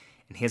Hogue,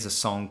 and he has a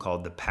song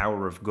called "The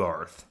Power of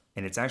Garth,"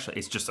 and it's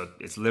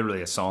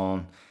literally a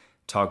song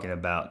talking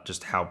about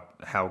just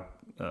how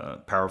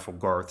powerful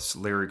Garth's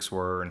lyrics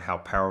were and how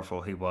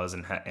powerful he was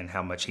and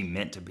how much he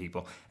meant to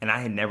people. And I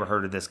had never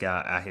heard of this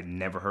guy. I had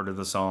never heard of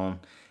the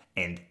song.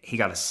 And he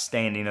got a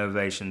standing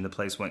ovation. The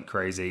place went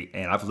crazy,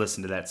 and I've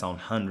listened to that song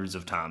hundreds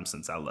of times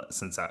since I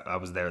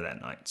was there that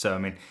night. So I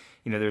mean,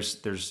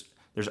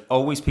 there's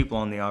always people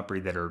on the Opry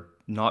that are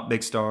not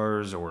big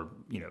stars, or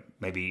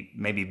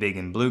maybe big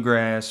in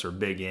bluegrass or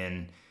big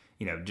in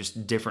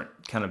just different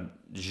kind of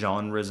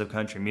genres of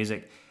country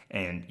music,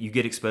 and you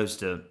get exposed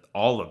to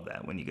all of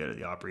that when you go to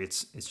the Opry.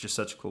 It's just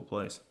such a cool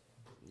place.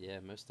 Yeah,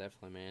 most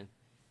definitely, man.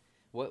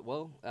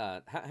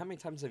 How many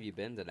times have you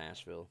been to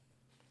Nashville?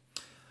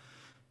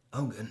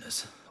 Oh,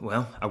 goodness.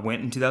 Well, I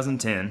went in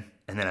 2010,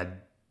 and then I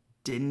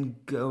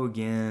didn't go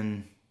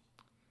again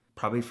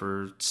probably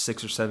for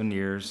 6 or 7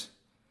 years.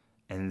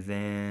 And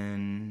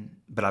then,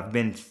 but I've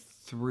been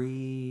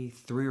three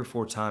or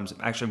four times.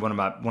 Actually, one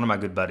of my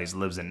good buddies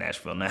lives in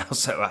Nashville now,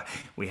 so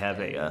we have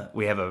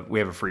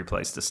a free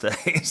place to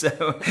stay.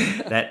 So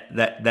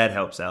that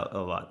helps out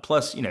a lot.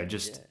 Plus, I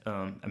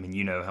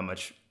mean, how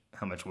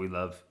much we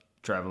love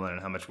traveling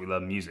and how much we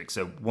love music.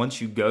 So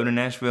once you go to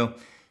Nashville,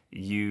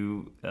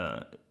 you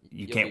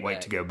can't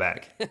wait to go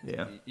back.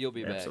 Yeah, you'll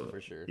be back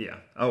for sure. Yeah.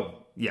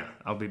 Oh, yeah.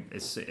 I'll be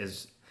as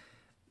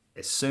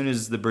soon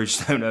as the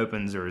Bridgestone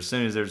opens, or as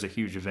soon as there's a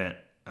huge event.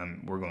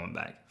 We're going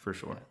back for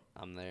sure.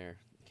 Yeah, I'm there.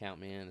 Count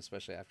me in,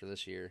 especially after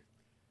this year.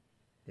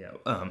 Yeah.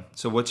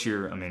 So what's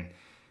your? I mean,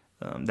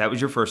 that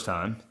was your first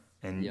time,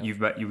 and Yep.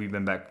 you've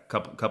been back a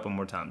couple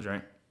more times,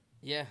 right?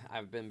 Yeah,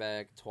 I've been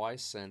back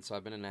twice since. So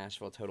I've been in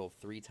Nashville a total of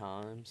 3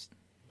 times.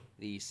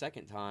 The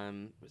second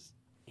time was,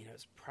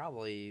 it's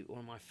probably one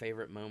of my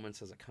favorite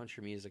moments as a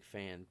country music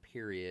fan,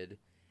 period.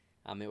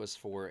 It was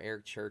for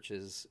Eric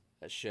Church's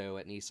show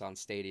at Nissan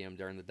Stadium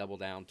during the Double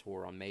Down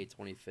Tour on May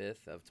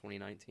 25th of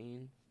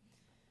 2019.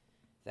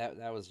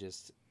 That was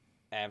just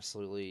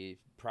absolutely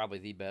probably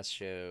the best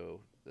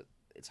show.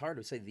 It's hard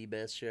to say the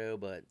best show,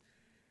 but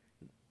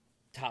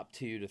top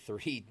 2 to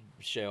 3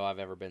 show I've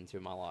ever been to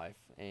in my life.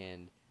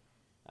 And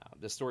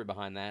the story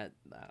behind that,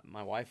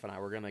 my wife and I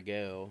were going to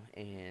go,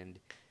 and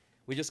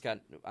we just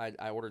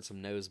I ordered some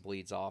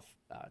nosebleeds off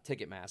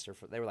Ticketmaster.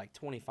 They were like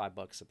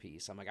 $25 a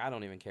piece. I'm like, I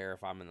don't even care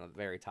if I'm in the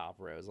very top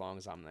row as long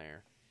as I'm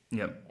there.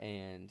 Yep.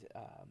 And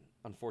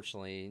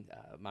unfortunately,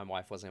 my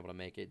wife wasn't able to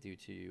make it due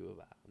to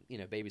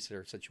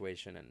babysitter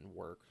situation and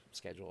work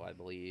schedule, I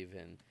believe.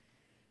 And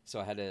so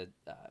I had to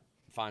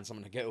find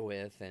someone to go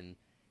with. And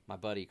my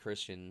buddy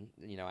Christian,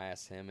 I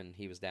asked him, and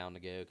he was down to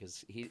go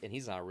because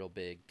he's not a real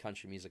big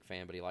country music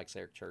fan, but he likes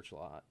Eric Church a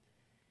lot.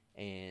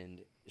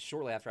 And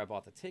shortly after I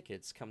bought the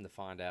tickets, come to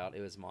find out,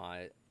 it was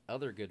my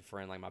other good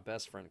friend, like my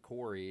best friend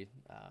Corey.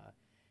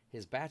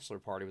 His bachelor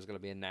party was going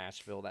to be in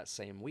Nashville that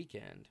same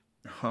weekend.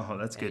 Oh,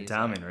 that's good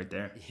timing right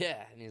there.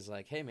 Yeah, and he's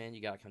like, "Hey, man,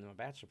 you got to come to my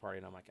bachelor party."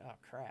 And I'm like, "Oh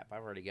crap,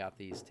 I've already got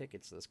these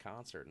tickets to this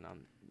concert, and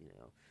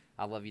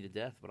I love you to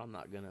death, but I'm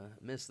not gonna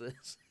miss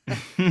this."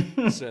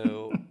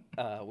 So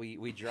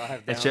we drive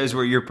down. That shows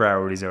where your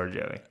priorities are,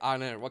 Joey. I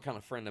know, what kind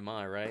of friend am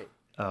I, right?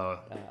 Oh,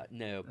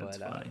 No, that's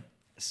but funny.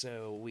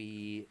 so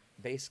we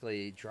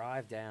basically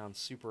drive down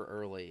super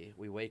early.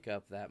 We wake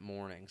up that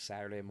morning,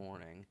 Saturday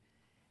morning.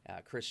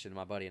 Christian,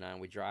 my buddy,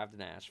 and we drive to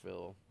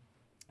Nashville,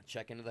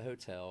 check into the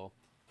hotel.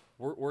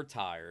 We're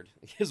tired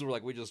because we're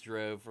like, we just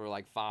drove for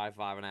like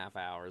 5.5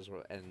 hours,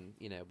 and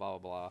blah blah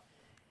blah.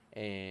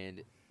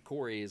 And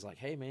Corey is like,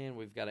 hey man,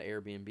 we've got an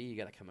Airbnb. You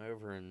got to come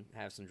over and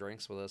have some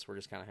drinks with us. We're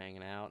just kind of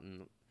hanging out,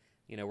 and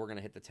we're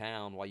gonna hit the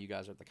town while you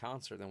guys are at the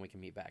concert. Then we can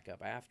meet back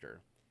up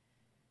after.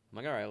 I'm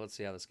like, all right, let's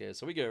see how this goes.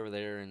 So we go over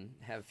there and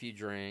have a few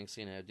drinks,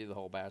 do the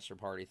whole bachelor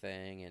party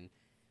thing, and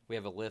we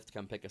have a Lyft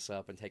come pick us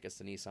up and take us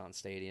to Nissan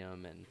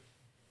Stadium, and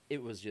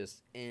it was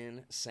just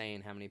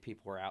insane how many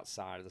people were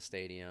outside of the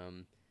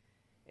stadium.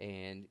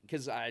 And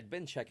because I had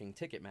been checking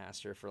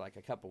Ticketmaster for like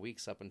a couple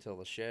weeks up until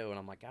the show, and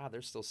I'm like, God,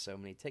 there's still so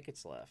many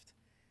tickets left.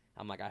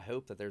 I'm like, I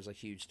hope that there's a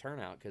huge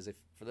turnout, because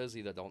for those of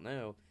you that don't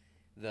know,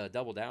 the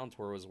Double Down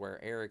tour was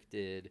where Eric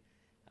did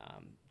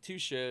 2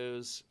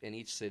 shows in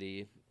each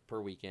city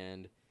per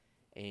weekend,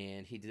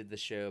 and he did the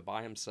show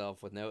by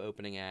himself with no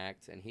opening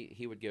act, and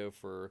he would go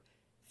for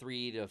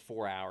 3 to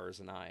 4 hours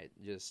a night,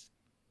 just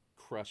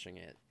crushing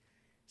it.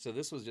 So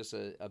this was just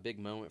a big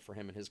moment for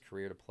him in his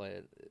career to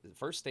play the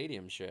first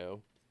stadium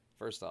show,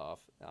 first off,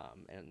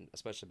 and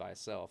especially by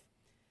himself.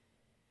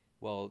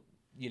 Well,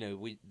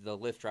 the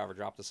Lyft driver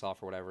dropped us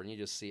off or whatever, and you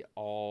just see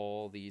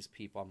all these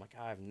people. I'm like,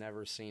 I've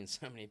never seen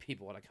so many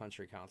people at a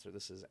country concert.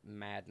 This is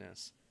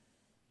madness.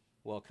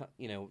 Well,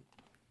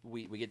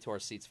 we get to our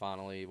seats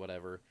finally,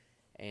 whatever,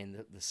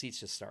 and the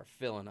seats just start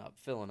filling up,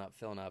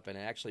 and it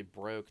actually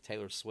broke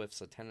Taylor Swift's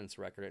attendance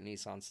record at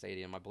Nissan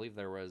Stadium. I believe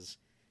there was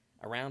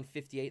around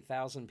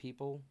 58,000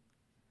 people.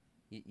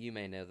 You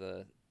may know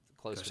the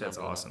closer. Gosh, that's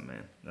number. awesome,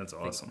 man. That's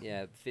awesome.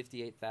 Yeah,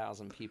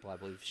 58,000 people, I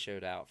believe,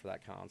 showed out for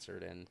that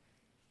concert, and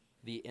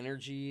the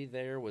energy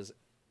there was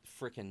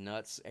freaking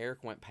nuts.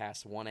 Eric went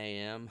past 1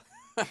 a.m.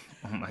 Oh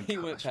my He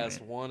went past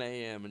man. 1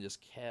 a.m. and just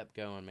kept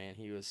going, man.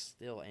 He was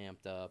still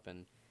amped up,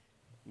 and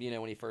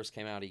when he first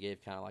came out, he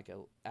gave kind of like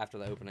after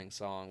the opening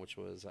song, which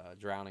was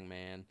 "Drowning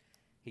Man,"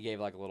 he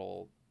gave like a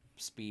little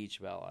speech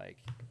about like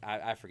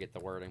I forget the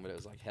wording, but it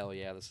was like, hell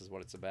yeah, this is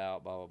what it's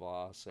about, blah blah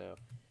blah. So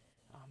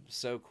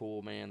so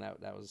cool, man.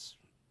 That was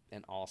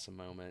an awesome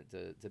moment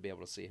to be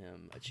able to see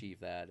him achieve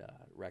that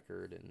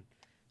record, and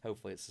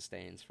hopefully it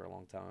sustains for a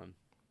long time.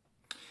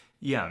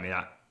 Yeah,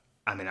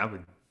 I mean, I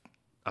would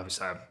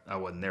obviously I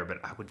wasn't there, but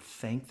I would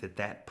think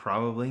that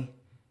probably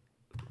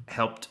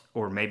helped,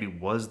 or maybe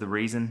was the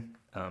reason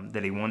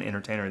that he won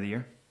Entertainer of the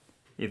Year.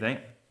 You think?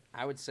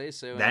 I would say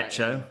so. That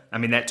show? I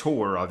mean, that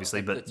tour,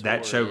 obviously, but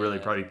that show really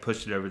yeah. probably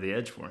pushed it over the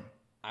edge for him.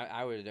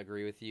 I would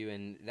agree with you,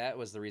 and that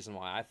was the reason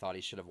why I thought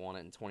he should have won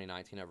it in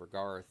 2019 over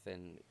Garth.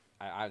 And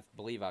I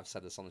believe I've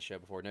said this on the show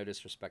before. No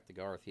disrespect to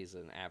Garth, he's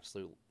an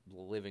absolute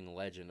living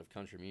legend of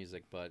country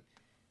music, but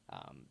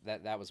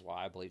that was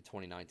why I believe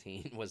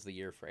 2019 was the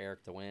year for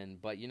Eric to win.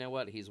 But you know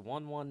what? He's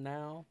won one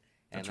now,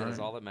 and that's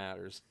all that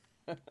matters.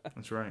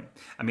 That's right.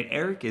 I mean,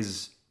 Eric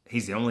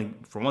he's the only,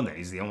 for one thing,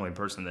 he's the only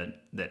person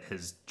that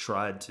has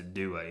tried to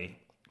do a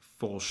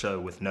full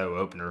show with no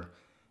opener,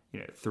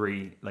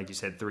 like you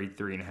said,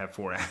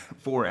 3.5,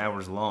 4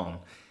 hours long.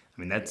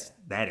 I mean,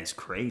 that is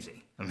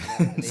crazy. I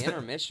mean, the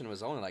intermission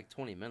was only like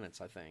 20 minutes,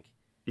 I think.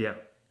 Yeah.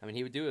 I mean,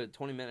 he would do a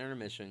 20-minute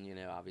intermission,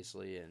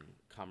 obviously, and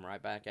come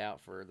right back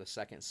out for the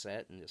second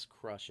set and just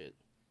crush it.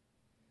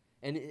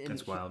 And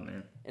that's wild,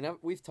 man. And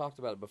we've talked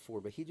about it before,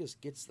 but he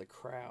just gets the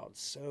crowd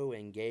so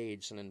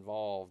engaged and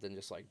involved and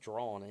just like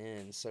drawn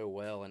in so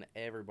well, and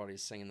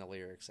everybody's singing the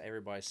lyrics,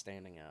 everybody's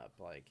standing up.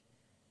 Like,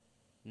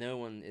 no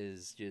one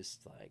is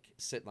just like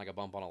sitting like a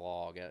bump on a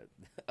log at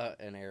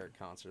an Eric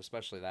concert,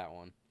 especially that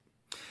one.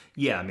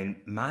 Yeah, I mean,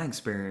 my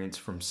experience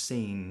from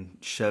seeing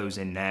shows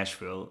in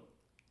Nashville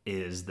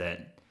is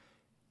that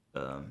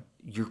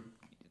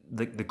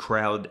the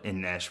crowd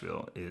in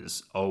Nashville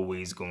is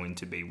always going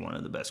to be one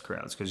of the best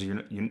crowds, because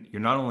you're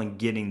not only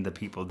getting the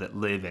people that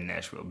live in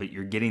Nashville, but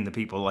you're getting the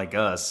people like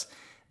us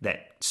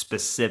that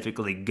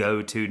specifically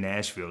go to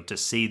Nashville to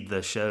see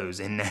the shows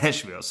in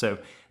Nashville. So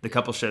the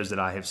couple shows that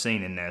I have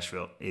seen in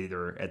Nashville,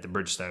 either at the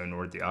Bridgestone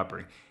or at the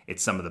Opry,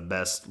 it's some of the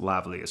best,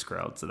 liveliest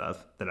crowds that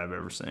I've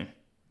ever seen.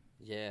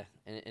 Yeah,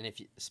 and if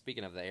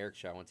speaking of the Eric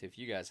show I went to, if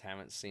you guys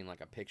haven't seen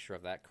like a picture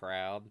of that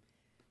crowd,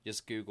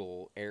 just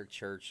Google Eric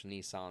Church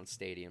Nissan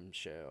Stadium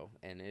show,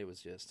 and it was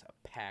just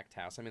a packed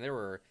house. I mean, there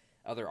were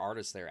other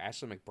artists there.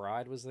 Ashley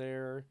McBryde was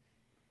there.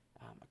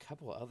 A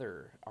couple of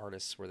other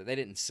artists were there. They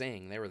didn't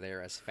sing. They were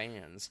there as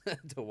fans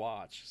to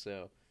watch.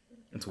 So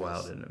it's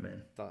wild, isn't it,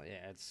 man?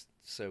 Yeah, it's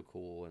so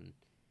cool, and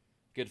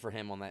good for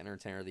him on that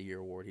Entertainer of the Year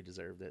award. He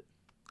deserved it.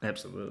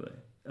 Absolutely.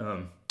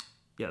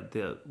 Yeah,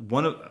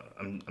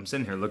 I'm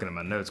sitting here looking at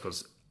my notes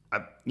because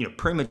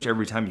pretty much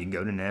every time you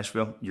go to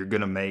Nashville, you're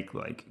gonna make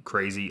like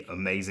crazy,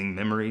 amazing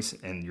memories,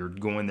 and you're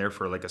going there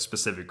for like a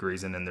specific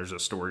reason, and there's a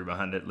story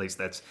behind it. At least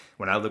that's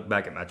when I look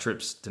back at my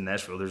trips to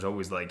Nashville. There's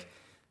always like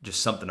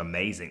just something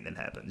amazing that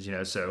happens, you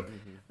know. So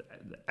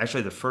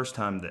actually, the first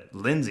time that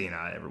Lindsay and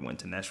I ever went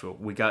to Nashville,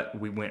 we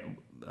went.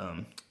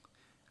 I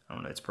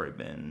don't know. It's probably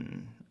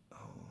been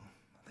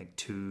I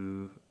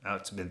think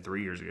it's been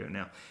 3 years ago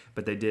now.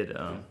 But they did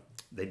a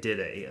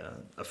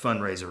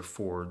fundraiser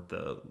for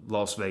the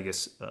Las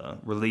Vegas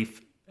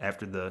relief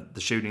after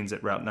the shootings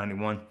at Route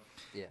 91,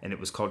 and it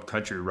was called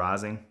Country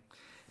Rising.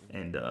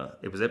 And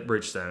it was at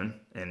Bridgestone,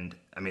 and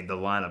I mean the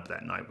lineup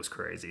that night was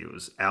crazy. It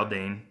was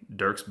Aldean,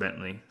 Dierks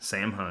Bentley,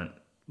 Sam Hunt,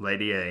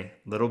 Lady A,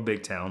 Little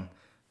Big Town,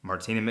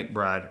 Martina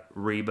McBride,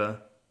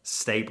 Reba,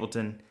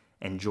 Stapleton,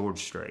 and George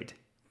Strait.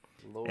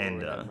 Lord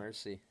have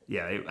mercy.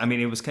 Yeah,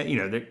 it was kind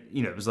of,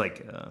 it was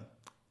like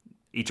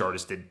each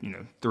artist did 3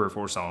 or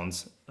 4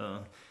 songs,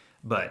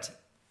 but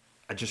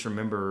I just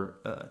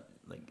remember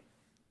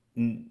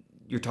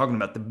you're talking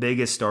about the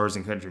biggest stars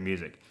in country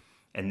music.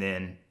 And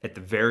then at the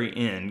very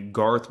end,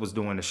 Garth was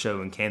doing a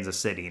show in Kansas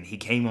City, and he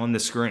came on the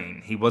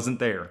screen. He wasn't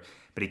there,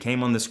 but he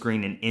came on the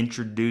screen and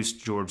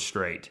introduced George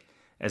Strait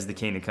as the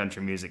king of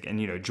country music.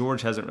 And,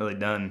 George hasn't really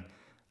done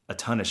a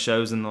ton of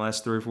shows in the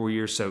last 3 or 4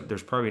 years, so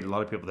there's probably a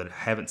lot of people that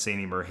haven't seen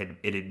him or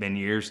it had been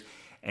years.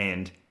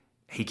 And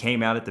he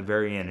came out at the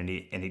very end, and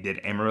he did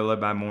Amarillo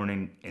by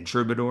Morning and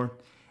Troubadour.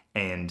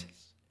 And,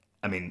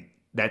 I mean,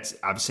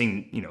 I've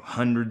seen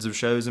hundreds of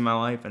shows in my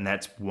life, and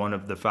that's one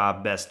of the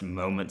 5 best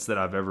moments that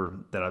I've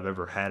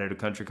ever had at a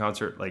country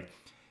concert. Like,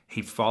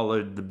 he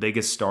followed the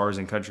biggest stars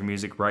in country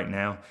music right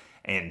now,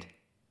 and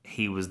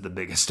he was the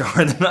biggest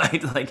star of the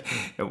night. Like,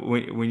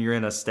 when you're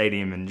in a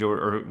stadium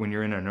or when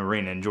you're in an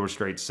arena and George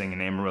Strait's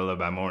singing Amarillo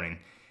by Morning,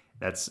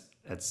 that's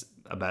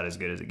about as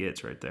good as it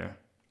gets right there.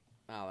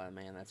 Oh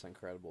man, that's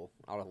incredible!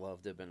 I would have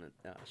loved to have been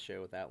at a show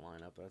with that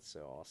lineup. That's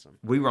so awesome.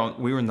 We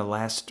were in the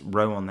last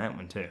row on that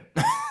one too.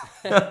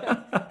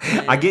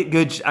 I get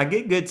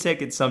good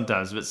tickets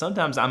sometimes, but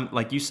sometimes I'm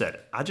like you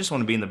said, I just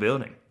want to be in the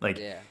building. Like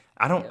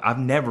I've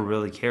never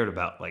really cared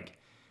about like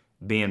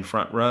being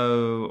front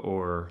row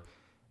or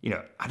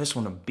I just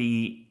want to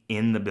be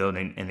in the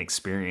building and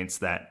experience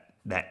that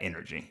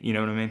energy. You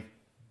know what I mean?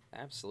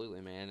 Absolutely,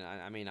 man.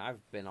 I mean,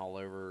 I've been all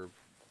over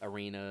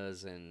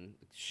arenas and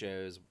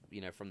shows,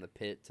 from the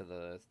pit to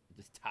the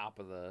top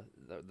of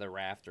the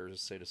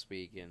rafters, so to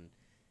speak. And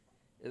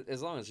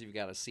as long as you've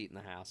got a seat in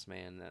the house,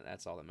 man,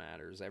 that's all that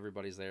matters.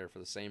 Everybody's there for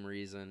the same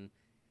reason,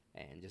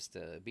 and just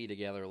to be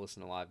together,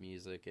 listen to live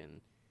music,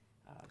 and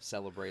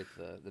celebrate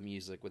the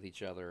music with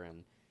each other.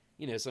 And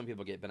some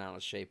people get bent out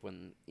of shape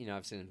when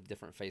I've seen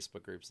different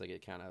Facebook groups, they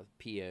get kind of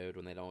PO'd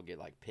when they don't get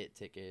like pit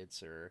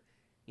tickets or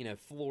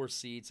floor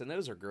seats, and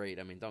those are great.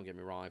 I mean, don't get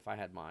me wrong. If I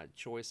had my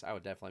choice, I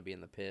would definitely be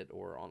in the pit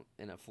or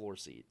in a floor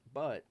seat.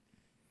 But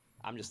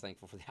I'm just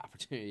thankful for the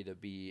opportunity to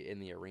be in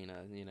the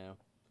arena.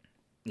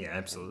 Yeah,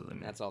 absolutely,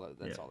 man. That's all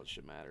that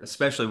should matter.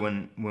 Especially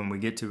when we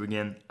get to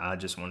again, I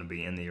just want to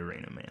be in the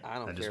arena, man.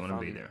 I just want to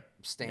be there.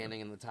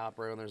 Standing in the top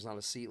row and there's not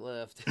a seat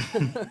left.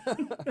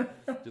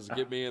 Just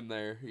get me in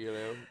there.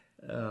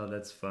 Oh,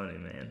 that's funny,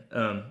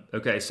 man.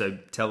 Okay, so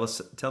tell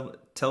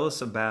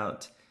us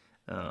about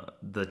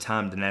the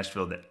time to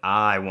Nashville that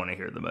I want to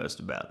hear the most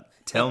about.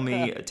 Tell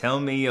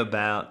me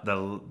about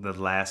the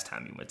last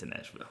time you went to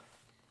Nashville.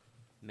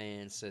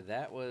 Man, so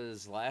that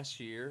was last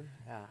year.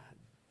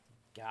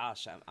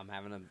 Gosh, I'm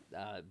having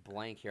a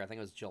blank here. I think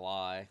it was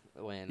July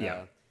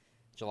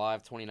July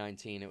of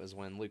 2019. It was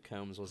when Luke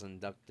Combs was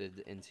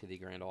inducted into the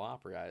Grand Ole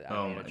Opry.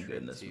 I made a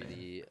trip to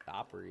the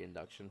Opry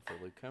induction for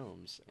Luke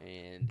Combs,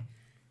 and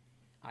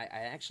I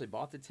actually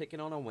bought the ticket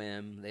on a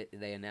whim.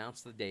 They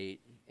announced the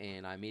date,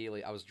 and I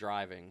was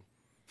driving,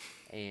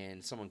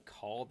 and someone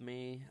called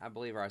me, I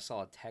believe, or I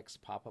saw a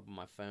text pop up on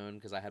my phone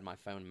because I had my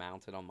phone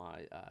mounted on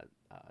my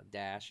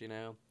dash,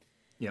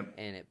 Yep.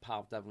 And it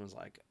popped up and was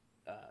like,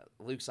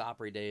 Luke's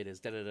Opry date is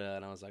da-da-da,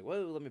 and I was like,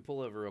 whoa, let me pull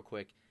over real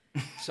quick.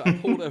 So I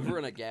pulled over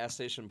in a gas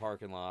station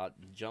parking lot,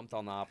 jumped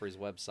on the Opry's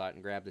website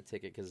and grabbed a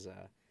ticket because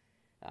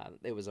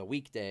it was a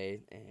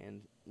weekday,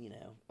 and,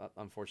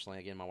 unfortunately,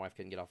 again, my wife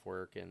couldn't get off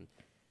work, and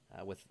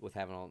with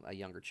having a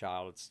younger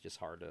child, it's just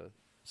hard to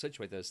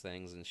situate those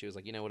things. And she was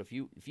like, you know what, if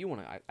you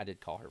want to, I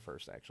did call her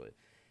first actually,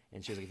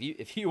 and she was like,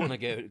 if you want to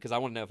go, because I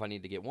want to know if I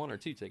need to get 1 or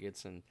 2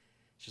 tickets, and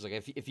she's like,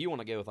 if you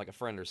want to go with like a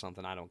friend or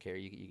something, I don't care,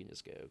 you can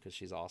just go, because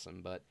she's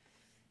awesome. But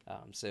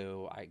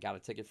so I got a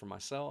ticket for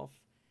myself,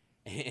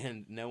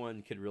 and no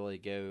one could really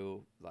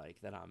go like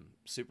that I'm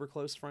super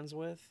close friends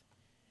with.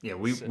 Yeah,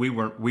 we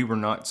were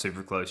not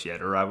super close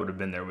yet, or I would have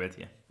been there with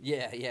you.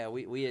 Yeah,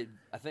 we had,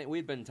 I think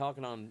we'd been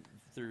talking on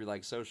through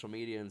like social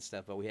media and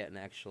stuff, but we hadn't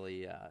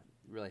actually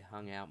really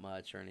hung out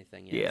much or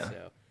anything yet. Yeah.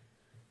 So,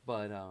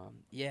 but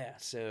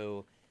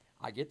so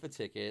I get the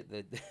ticket.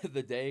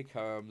 The day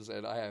comes,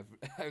 and I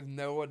have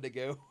no one to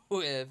go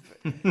with,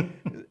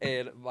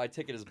 and my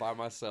ticket is by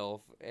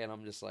myself, and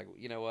I'm just like,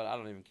 you know what? I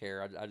don't even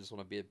care. I just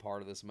want to be a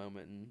part of this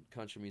moment in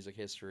country music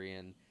history.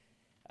 And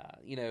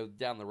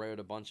down the road,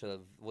 a bunch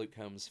of Luke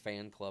Combs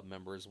fan club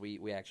members,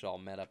 we actually all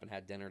met up and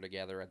had dinner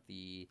together at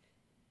the,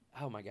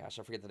 oh my gosh,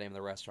 I forget the name of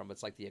the restaurant, but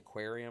it's like the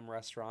Aquarium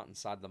restaurant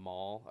inside the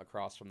mall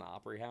across from the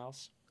Opry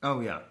House.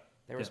 Oh, yeah.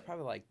 there was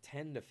probably like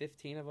 10 to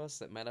 15 of us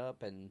that met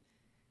up, and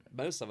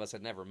most of us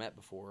had never met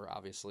before,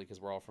 obviously, because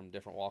we're all from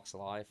different walks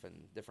of life and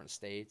different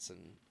states, and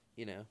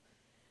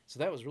so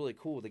that was really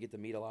cool to get to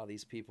meet a lot of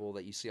these people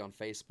that you see on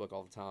Facebook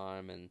all the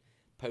time and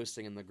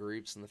posting in the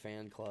groups and the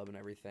fan club and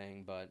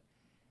everything. But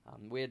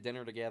we had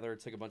dinner together,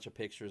 took a bunch of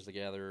pictures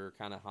together,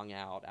 kind of hung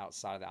out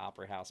outside the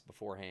Opry House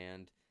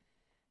beforehand.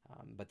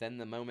 But then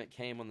the moment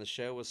came when the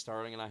show was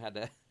starting and I had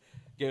to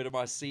go to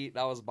my seat.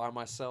 I was by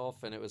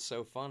myself, and it was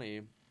so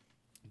funny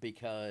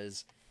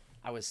because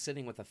I was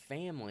sitting with a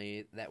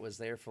family that was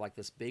there for like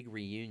this big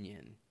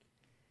reunion.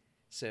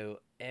 So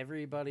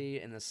everybody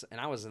in this, and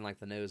I was in like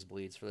the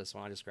nosebleeds for this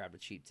one. I just grabbed a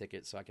cheap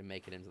ticket so I can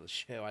make it into the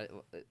show.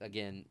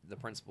 Again, the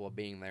principle of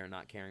being there,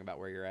 not caring about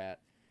where you're at.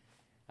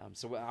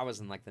 So I was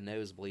in like the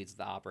nosebleeds of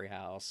the Opry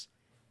House,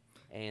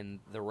 and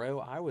the row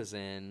I was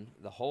in,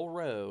 the whole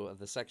row of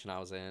the section I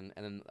was in,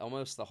 and then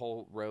almost the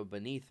whole row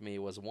beneath me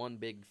was one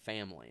big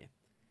family.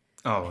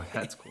 Oh,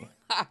 that's cool.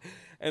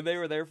 And they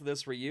were there for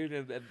this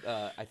reunion, and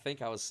I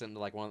think I was sitting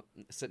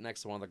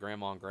next to one of the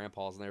grandma and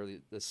grandpas, and they were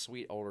this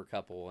sweet older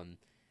couple, and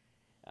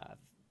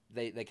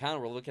they kind of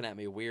were looking at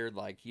me weird,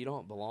 like, you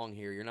don't belong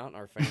here. You're not in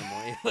our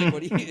family.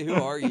 Like, who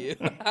are you?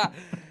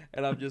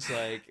 And I'm just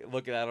like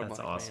looking at them That's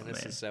like, awesome, man,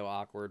 this is so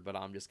awkward, but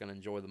I'm just gonna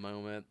enjoy the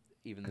moment,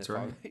 even if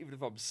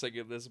I'm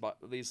singing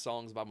these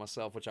songs by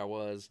myself, which I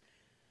was.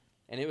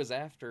 And it was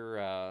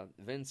after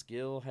Vince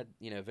Gill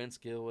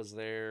was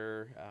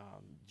there.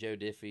 Joe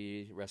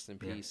Diffie, rest in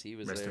peace, he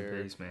was there. Rest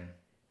in peace, man.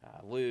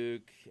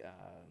 Luke,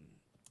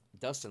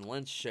 Dustin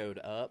Lynch showed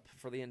up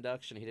for the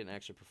induction. He didn't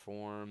actually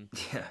perform.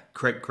 Yeah,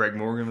 Craig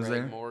Morgan was there.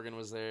 Craig Morgan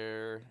was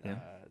there. Yeah.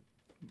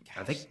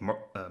 I think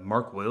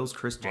Mark Wills,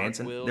 Chris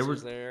Jansen. Mark Wills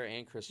was there,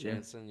 and Chris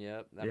Jansen.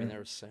 Yep. I mean, there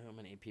were so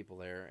many people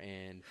there,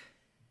 and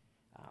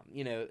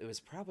it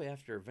was probably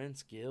after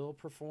Vince Gill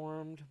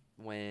performed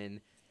when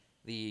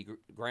the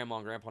grandma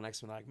and grandpa next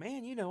to me were like,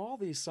 man, you know all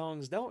these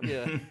songs, don't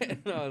you?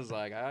 And I was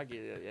like, I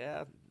get it.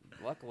 Yeah,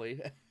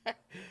 luckily.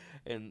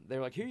 And they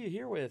were like, who are you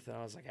here with? And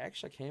I was like,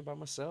 actually, I came by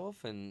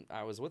myself, and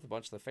I was with a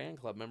bunch of the fan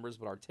club members,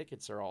 but our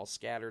tickets are all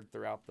scattered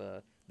throughout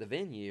the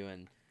venue.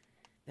 And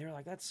they were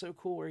like, that's so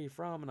cool. Where are you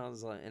from? And I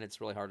was like, and it's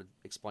really hard to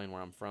explain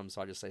where I'm from,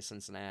 so I just say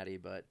Cincinnati,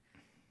 but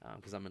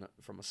because I'm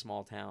from a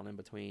small town in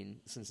between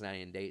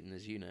Cincinnati and Dayton,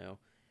 as you know.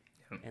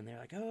 And they're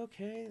like, oh,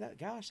 okay, that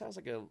was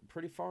like a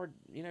pretty far,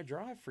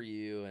 drive for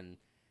you. And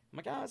I'm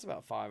like, oh, it's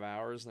about 5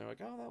 hours. And they're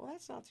like, oh, well,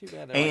 that's not too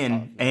bad.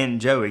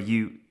 And Joey,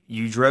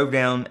 you drove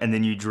down and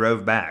then you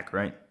drove back,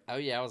 right? Oh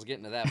yeah, I was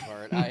getting to that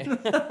part.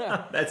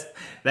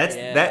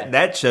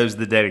 That shows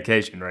the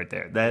dedication right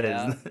there. That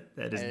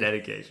is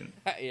dedication.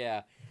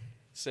 Yeah.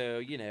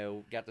 So,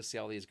 got to see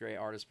all these great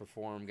artists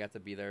perform, got to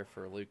be there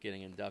for Luke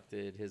getting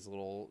inducted, his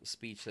little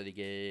speech that he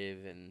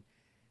gave, and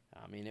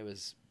I mean, it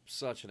was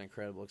such an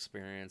incredible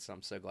experience.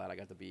 I'm so glad I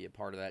got to be a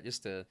part of that.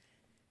 Just to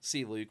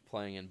see Luke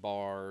playing in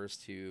bars,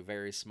 to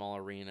very small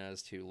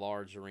arenas, to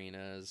large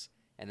arenas,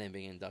 and then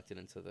being inducted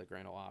into the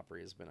Grand Ole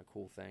Opry has been a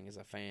cool thing as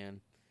a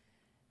fan.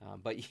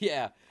 But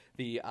yeah,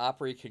 the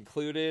Opry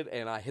concluded,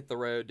 and I hit the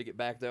road to get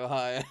back to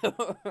Ohio.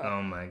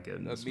 Oh my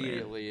goodness!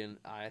 Immediately, man. And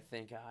I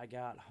think I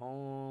got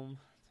home.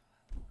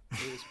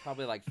 It was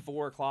probably like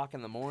 4:00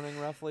 in the morning,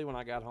 roughly, when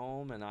I got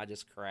home, and I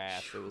just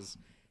crashed. It was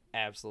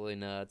absolutely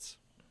nuts.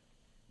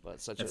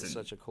 But such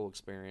a cool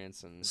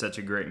experience, and such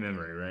a great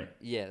memory, right?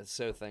 Yeah,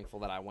 so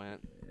thankful that I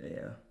went.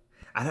 Yeah,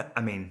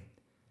 I mean,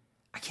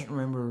 I can't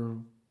remember.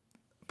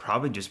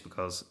 Probably just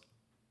because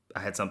I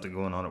had something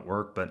going on at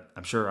work, but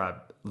I'm sure I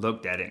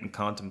looked at it and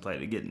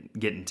contemplated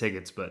getting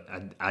tickets, but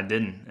I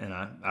didn't, and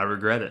I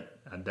regret it.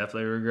 I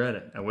definitely regret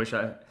it. I wish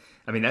I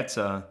mean, that's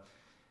a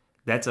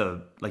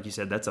like you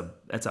said, that's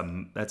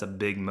a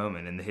big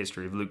moment in the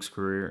history of Luke's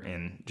career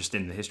and just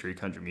in the history of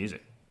country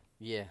music.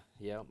 Yeah.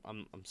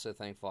 I'm so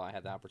thankful I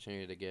had the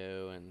opportunity to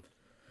go, and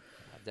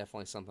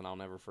definitely something I'll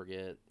never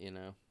forget.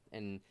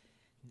 And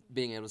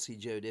being able to see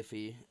Joe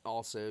Diffie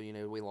also,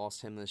 we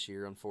lost him this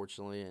year,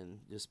 unfortunately,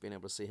 and just being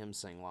able to see him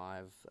sing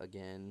live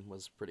again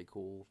was pretty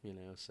cool,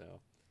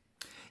 so.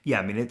 Yeah,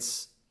 I mean,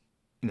 it's,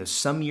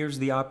 some years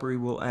the Opry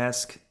will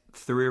ask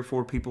 3 or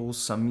 4 people,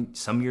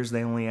 some years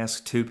they only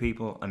ask 2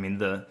 people. I mean,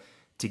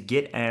 to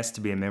get asked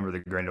to be a member of the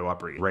Grand Ole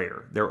Opry is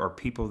rare. There are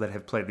people that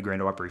have played the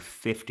Grand Ole Opry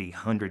 50,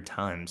 100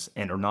 times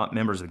and are not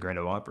members of the Grand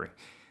Ole Opry.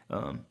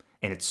 And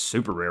it's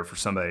super rare for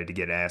somebody to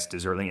get asked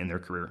as early in their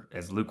career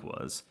as Luke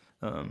was.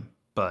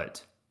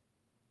 But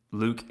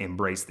Luke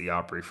embraced the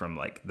Opry from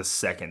like the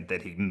second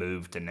that he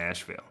moved to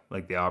Nashville.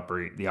 Like the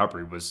Opry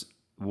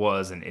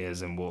was and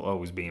is and will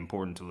always be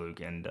important to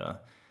Luke. And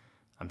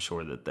I'm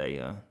sure that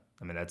they,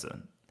 that's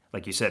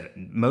like you said,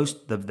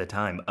 most of the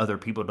time, other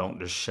people don't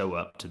just show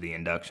up to the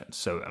induction.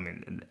 So,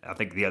 I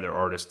think the other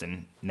artists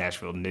in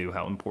Nashville knew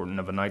how important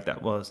of a night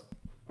that was.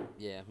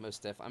 Yeah,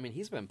 most definitely.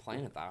 He's been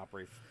playing at the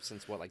Opry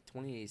since,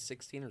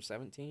 2016 or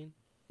 17?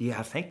 Yeah,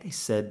 I think they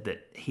said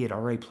that he had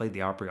already played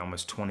the Opry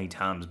almost 20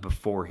 times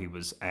before he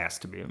was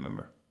asked to be a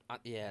member.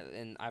 Yeah,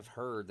 and I've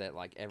heard that,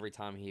 every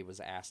time he was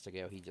asked to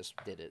go, he just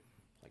did it.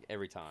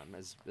 Every time,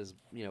 as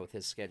with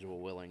his schedule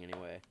willing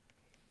anyway.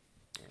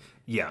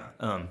 Yeah,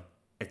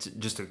 it's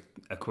just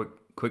a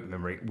quick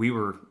memory. We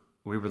were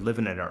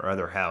living at our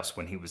other house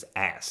when he was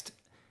asked,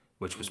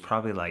 which was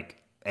probably like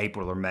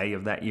April or May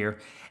of that year,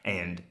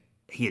 and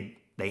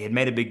they had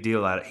made a big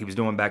deal out of it. He was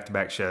doing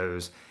back-to-back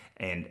shows,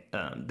 and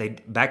they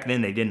back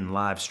then they didn't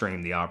live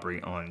stream the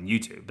Opry on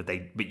YouTube,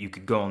 but you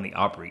could go on the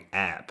Opry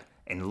app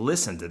and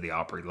listen to the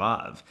Opry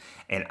live.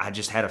 And I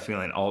just had a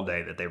feeling all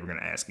day that they were going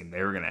to ask him.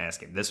 They were going to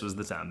ask him. This was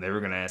the time they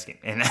were going to ask him.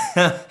 And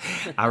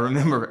I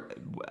remember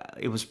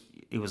it was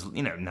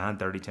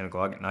 9:30, 10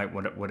 o'clock at night,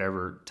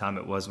 whatever time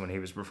it was when he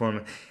was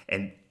performing.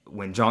 And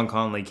when John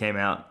Conley came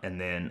out,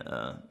 and then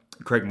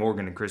Craig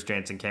Morgan and Chris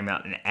Janson came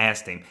out and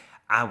asked him,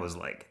 I was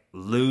like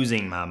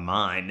losing my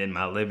mind in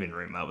my living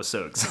room. I was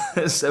so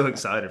excited, so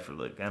excited for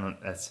Luke.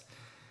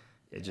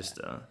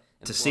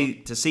 To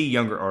see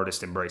younger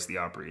artists embrace the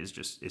Opry it's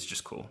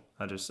just cool.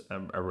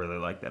 I really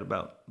like that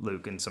about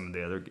Luke and some of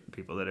the other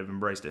people that have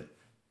embraced it.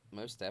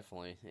 Most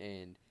definitely.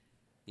 And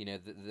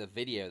the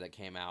video that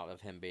came out of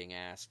him being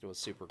asked was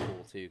super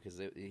cool too,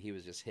 because he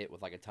was just hit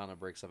with like a ton of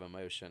bricks of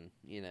emotion,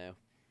 and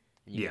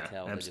you could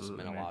tell that it just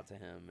meant a lot to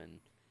him. And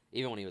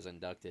even when he was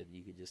inducted,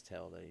 you could just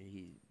tell that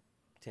he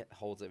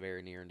holds it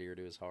very near and dear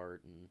to his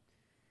heart. And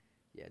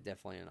yeah,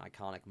 definitely an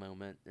iconic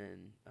moment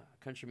in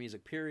country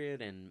music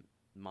period, and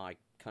my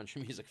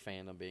country music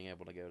fandom being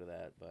able to go to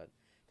that. But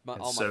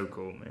it's so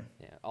cool, man.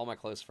 Yeah, all my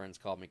close friends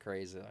called me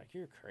crazy. Like,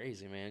 you're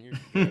crazy, man. You're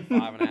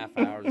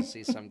 5.5 hours to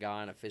see some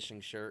guy in a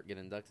fishing shirt get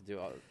inducted to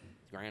a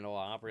Grand Ole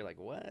Opry. Like,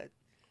 what?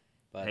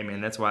 But hey,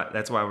 man, that's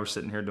why we're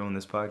sitting here doing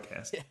this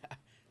podcast.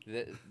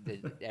 Yeah,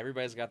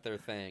 everybody's got their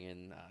thing,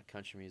 and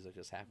country music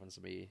just happens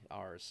to be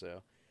ours.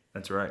 So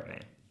that's right,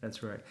 man.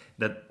 That's right.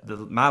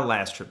 My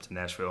last trip to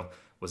Nashville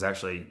was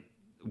actually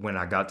when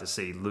I got to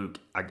see Luke.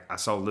 I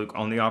saw Luke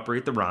on the Opry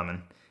at the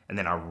Ryman, and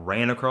then I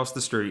ran across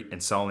the street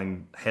and saw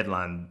him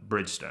headline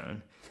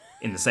Bridgestone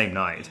in the same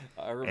night.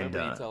 I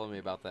remember you telling me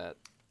about that.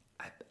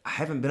 I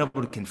haven't been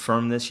able to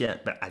confirm this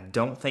yet, but I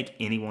don't think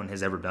anyone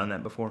has ever done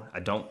that before. I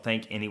don't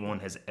think anyone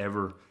has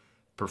ever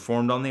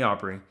performed on the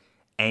Opry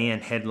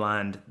and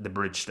headlined the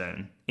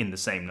Bridgestone in the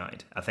same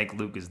night. I think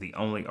Luke is the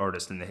only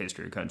artist in the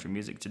history of country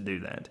music to do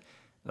that.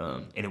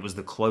 And it was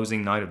the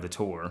closing night of the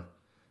tour.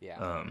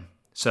 Yeah.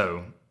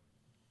 So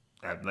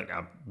I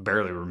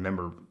barely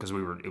remember because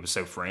it was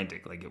so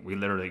frantic. Like, we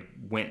literally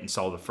went and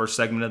saw the first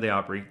segment of the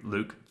Opry.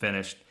 Luke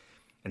finished,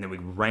 and then we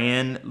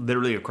ran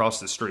literally across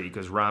the street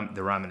because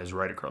the Ryman is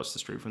right across the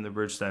street from the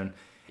Bridgestone.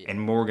 Yeah. And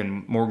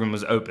Morgan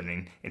was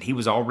opening, and he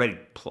was already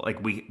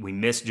we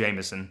missed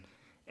Jameson,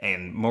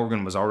 and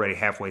Morgan was already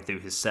halfway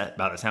through his set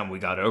by the time we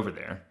got over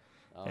there.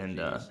 Oh,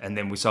 and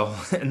then we saw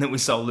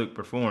Luke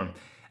perform.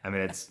 I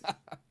mean,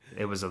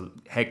 it was a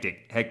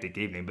hectic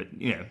evening, but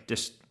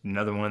just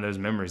another one of those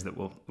memories that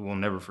we'll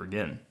never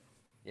forget.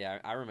 Yeah,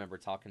 I remember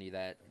talking to you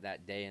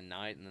that day and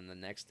night, and then the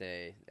next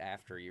day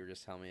after, you were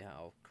just telling me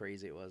how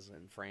crazy it was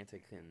and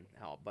frantic, and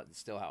how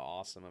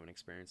awesome of an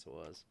experience it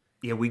was.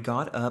 Yeah, we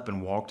got up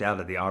and walked out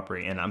of the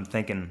Opry, and I'm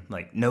thinking,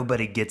 like,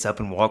 nobody gets up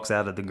and walks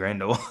out of the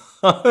Grand Ole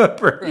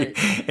Opry.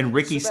 Right. And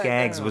Ricky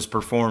Skaggs was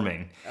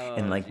performing,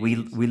 and we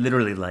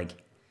literally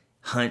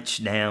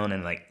hunched down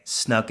and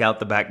snuck out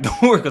the back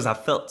door because I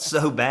felt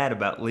so bad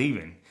about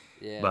leaving.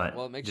 Yeah, but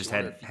well, it makes just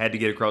you had to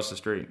get across the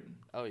street.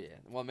 Oh yeah,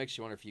 well, it makes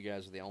you wonder if you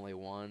guys were the only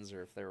ones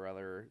or if there were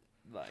other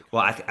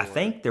Well, I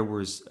think there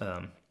was.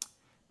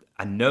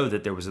 I know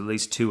that there was at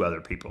least two other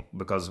people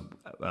because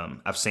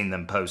I've seen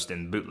them post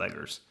in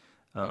Bootleggers.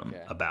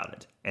 About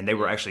it, and they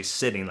were actually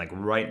sitting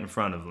right in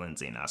front of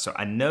Lindsay and I. So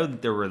I know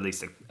that there were at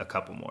least a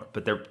couple more,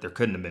 but there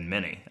couldn't have been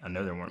many. I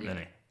know there weren't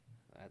many.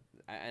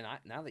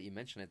 Now that you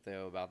mention it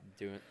though about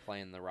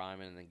playing the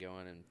Ryman and then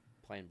going and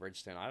playing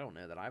Bridgestone, I don't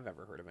know that I've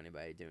ever heard of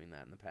anybody doing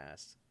that in the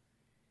past.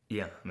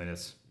 Yeah, I mean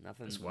it's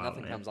wild,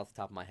 nothing comes off the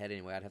top of my head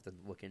anyway. I'd have to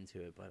look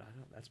into it, but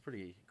that's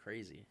pretty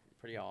crazy,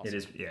 pretty awesome. It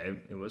is, yeah.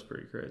 It was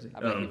pretty crazy. I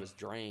bet he was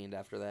drained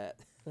after that.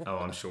 Oh,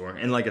 I'm sure.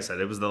 And like I said,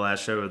 it was the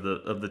last show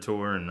of the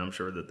tour, and I'm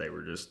sure that they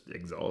were just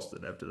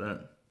exhausted after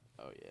that.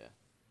 Oh yeah.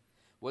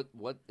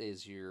 What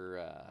is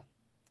your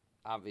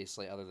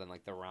obviously other than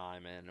the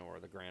Ryman or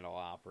the Grand Ole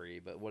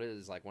Opry, but what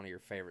is one of your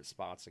favorite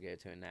spots to go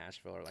to in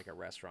Nashville, or a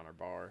restaurant or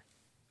bar?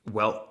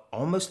 Well,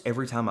 almost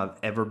every time I've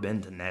ever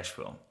been to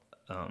Nashville,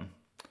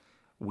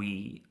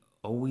 we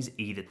always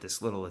eat at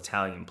this little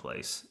Italian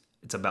place.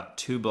 It's about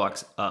 2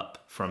 blocks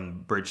up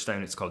from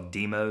Bridgestone. It's called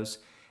Dimo's,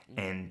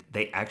 and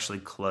they actually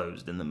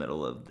closed in the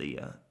middle of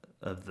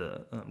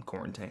the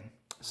quarantine.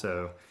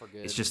 So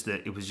it's just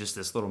that it was just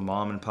this little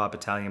mom and pop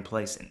Italian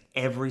place, and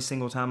every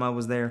single time I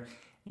was there,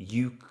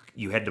 you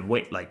had to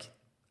wait a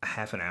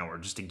half an hour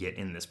just to get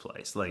in this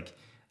place.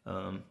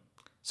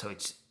 So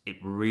it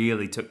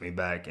really took me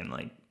back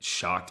and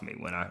shocked me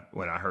when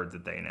I heard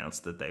that they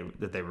announced that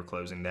they were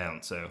closing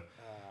down. So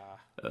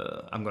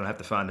I'm gonna have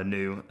to find a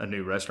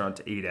new restaurant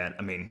to eat at.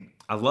 I mean,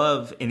 I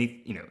love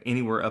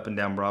anywhere up and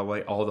down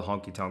Broadway. All the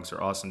honky tonks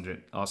are awesome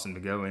to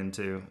go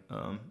into.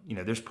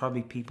 There's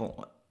probably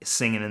people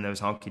singing in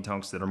those honky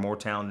tonks that are more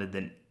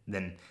talented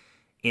than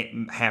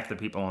half the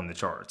people on the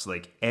charts.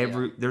 Like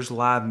Yeah. there's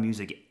live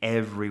music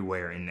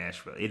everywhere in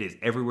Nashville. It is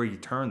everywhere you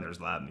turn.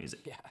 There's live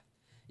music. Yeah.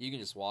 You can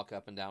just walk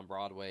up and down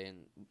Broadway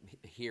and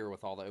hear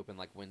with all the open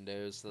like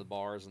windows to the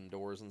bars and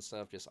doors and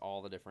stuff, just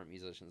all the different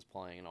musicians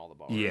playing in all the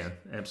bars. Yeah,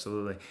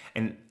 absolutely.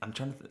 And I'm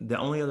trying to. The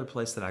only other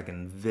place that I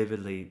can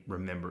vividly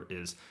remember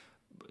is,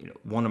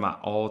 one of my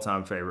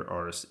all-time favorite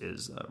artists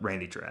is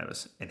Randy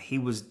Travis, and he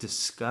was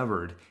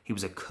discovered. He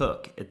was a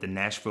cook at the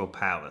Nashville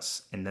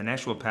Palace, and the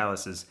Nashville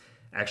Palace is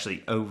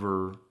actually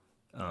over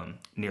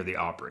near the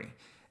Opry.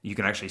 You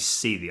can actually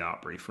see the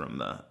Opry from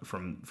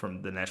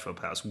the Nashville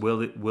Palace.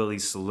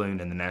 Willie's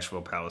Saloon and the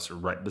Nashville Palace are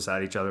right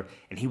beside each other,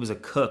 and he was a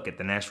cook at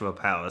the Nashville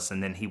Palace,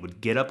 and then he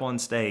would get up on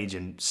stage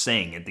and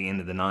sing at the end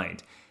of the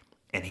night,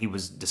 and he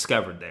was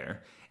discovered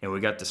there, and we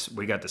got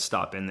to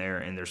stop in there,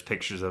 and there's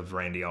pictures of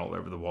Randy all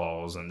over the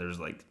walls, and there's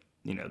like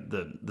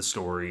the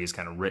story is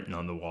kind of written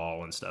on the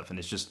wall and stuff, and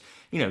it's just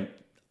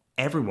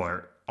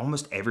everywhere,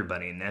 almost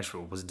everybody in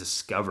Nashville was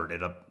discovered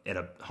at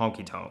a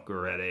honky tonk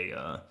or at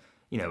a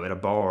at a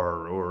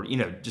bar, or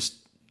just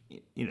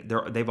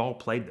they've all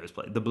played those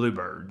places. The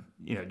Bluebird,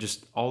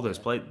 just all those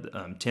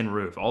Tin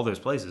Roof, all those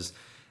places.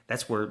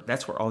 That's where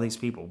all these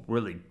people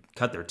really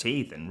cut their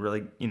teeth and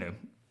really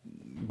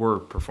were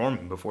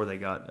performing before they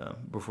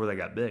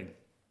got big.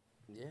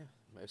 Yeah,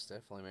 most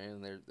definitely, man.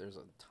 And there's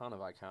a ton of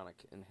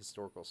iconic and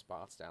historical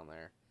spots down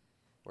there.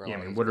 Where Yeah,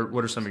 I mean, what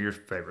are some of your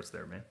favorites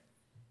there, man?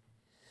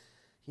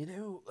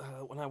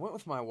 When I went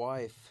with my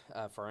wife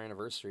for our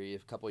anniversary a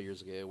couple of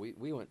years ago,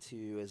 we went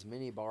to as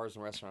many bars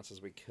and restaurants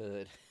as we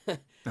could.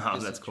 Oh,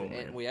 that's cool,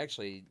 man. And we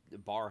actually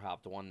bar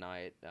hopped one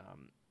night.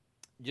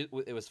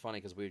 It was funny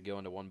because we would go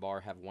into one bar,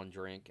 have one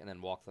drink, and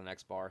then walk to the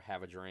next bar,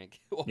 have a drink.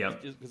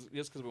 Yep. Just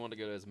because we wanted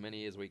to go to as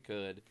many as we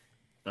could.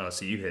 Oh,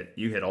 so you hit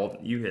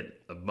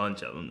a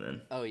bunch of them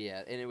then. Oh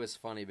yeah, and it was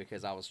funny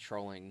because I was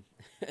trolling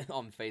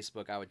on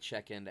Facebook. I would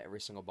check into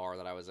every single bar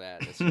that I was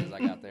at as soon as I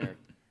got there.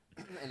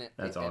 And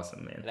That's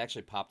awesome, man. It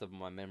actually popped up in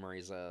my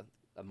memories a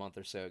month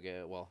or so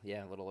ago. Well,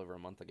 yeah, a little over a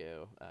month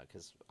ago,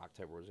 because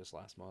October was just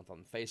last month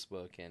on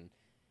Facebook, and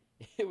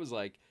it was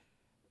like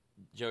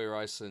Joey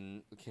Rice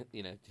and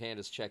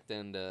Candace checked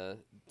into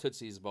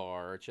Tootsie's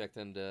Bar, or checked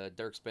into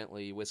Dierks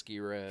Bentley Whiskey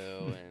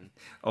Row, and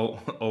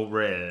Old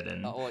Red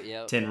and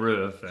Tin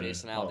Roof, and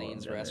Jason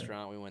Aldean's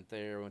restaurant. We went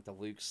there. We went to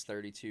Luke's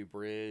 32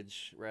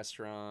 Bridge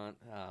restaurant.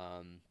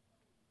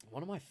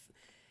 One of my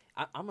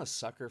I'm a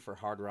sucker for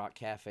Hard Rock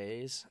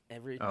cafes.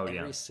 Every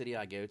city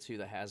I go to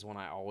that has one,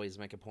 I always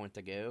make a point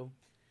to go.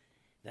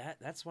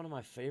 That's one of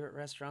my favorite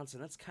restaurants,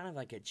 and that's kind of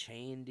like a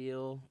chain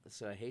deal.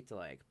 So I hate to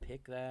like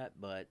pick that,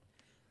 but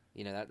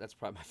that's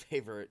probably my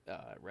favorite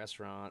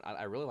restaurant.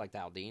 I really liked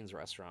Aldean's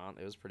restaurant.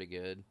 It was pretty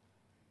good.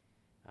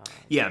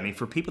 Yeah, I mean,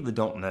 for people that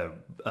don't know,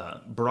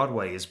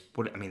 Broadway is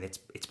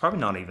it's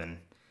probably not even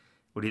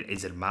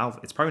is it a mile?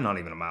 It's probably not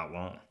even a mile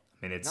long.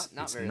 I mean, it's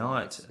not very not.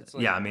 long. It's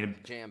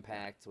like jam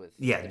packed with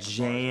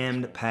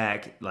jammed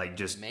packed, like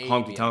just Maybe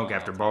honky tonk a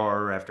after mile.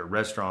 bar after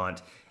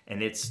restaurant,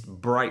 and it's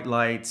bright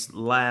lights,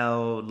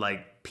 loud,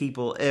 like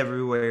people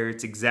everywhere.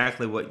 It's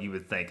exactly what you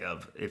would think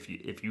of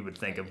if you would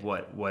think of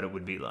what it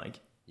would be like.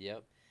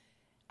 Yep.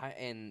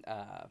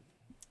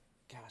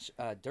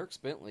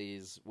 Dierks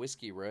Bentley's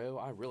Whiskey Row,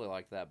 I really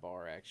like that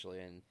bar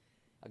actually, and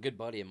a good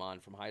buddy of mine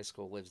from high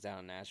school lives down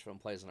in Nashville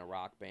and plays in a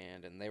rock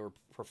band, and they were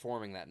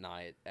performing that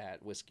night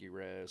at Whiskey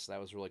Row, so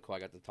that was really cool. I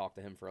got to talk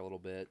to him for a little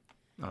bit.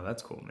 Oh,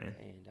 that's cool, man.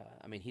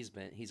 And he's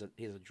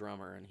a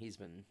drummer, and he's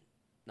been,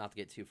 not to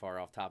get too far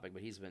off topic,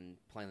 but he's been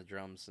playing the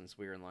drums since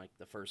we were in like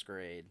the first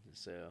grade.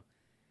 So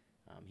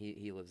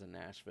he lives in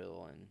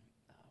Nashville and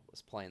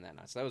was playing that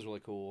night, so that was really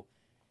cool.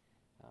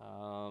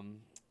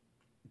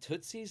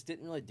 Tootsie's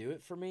didn't really do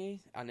it for me.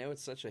 I know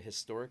it's such a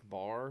historic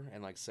bar,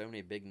 and like so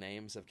many big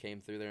names have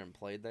came through there and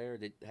played there.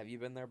 Have you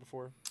been there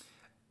before?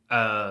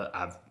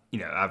 I've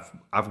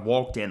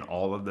walked in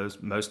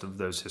most of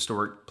those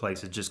historic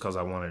places just because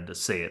I wanted to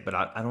see it, but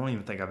I don't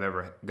even think I've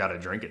ever got a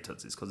drink at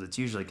Tootsie's because it's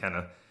usually kind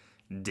of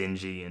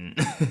dingy and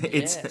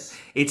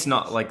it's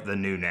not like the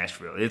new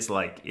Nashville. It's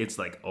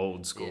like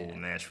old school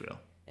Nashville.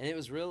 And it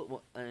was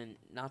real, and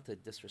not to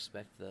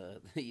disrespect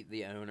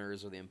the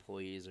owners or the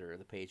employees or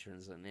the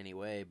patrons in any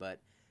way, but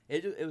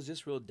it was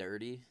just real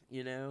dirty,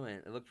 and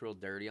it looked real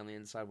dirty on the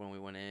inside when we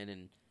went in,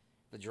 and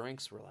the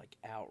drinks were like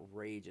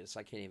outrageous.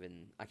 I can't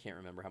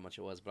remember how much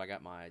it was, but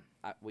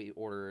we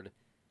ordered,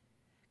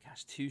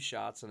 2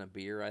 shots and a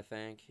beer, I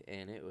think,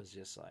 and it was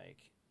just like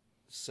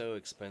so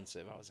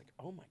expensive. I was like,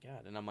 oh my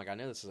God. And I'm like, I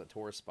know this is a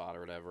tourist spot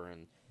or whatever,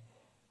 and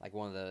like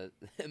one of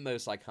the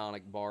most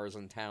iconic bars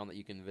in town that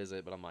you can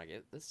visit, but I'm like,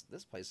 this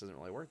place isn't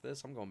really worth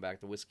this. I'm going back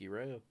to Whiskey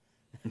Row.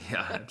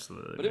 Yeah,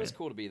 absolutely. But it was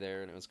cool to be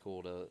there, and it was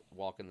cool to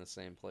walk in the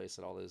same place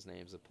that all those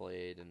names have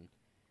played, and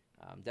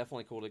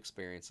definitely cool to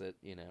experience it.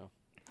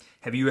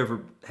 Have you ever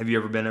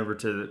been over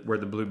to where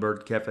the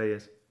Bluebird Cafe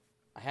is?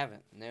 I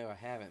haven't. No, I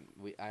haven't.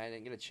 I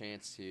didn't get a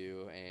chance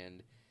to,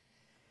 and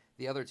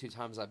the other 2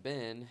 times I've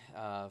been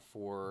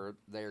for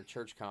their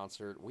church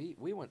concert, we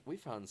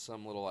found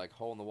some little like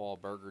hole in the wall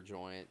burger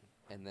joint,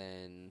 and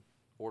then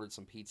ordered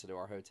some pizza to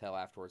our hotel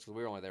afterwards because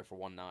we were only there for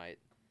one night.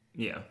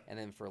 Yeah. And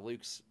then for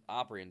Luke's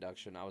Opry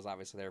induction, I was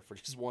obviously there for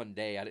just one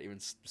day. I didn't even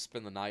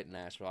spend the night in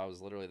Nashville. I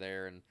was literally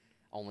there and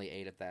only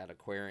ate at that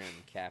aquarium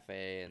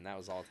cafe, and that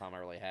was all the time I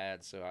really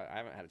had. So I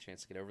haven't had a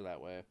chance to get over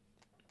that way.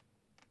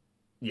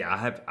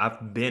 Yeah,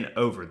 I've been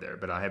over there,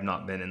 but I have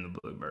not been in the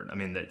Bluebird. I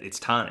mean, it's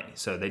tiny,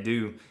 so they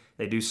do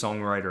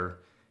songwriter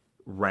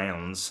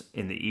rounds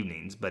in the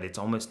evenings, but it's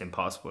almost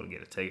impossible to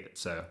get a ticket.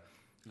 So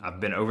I've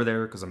been over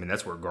there because I mean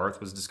that's where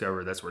Garth was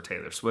discovered, that's where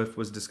Taylor Swift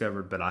was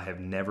discovered, but I have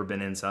never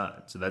been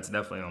inside. So that's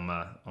definitely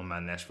on my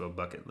Nashville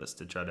bucket list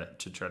to try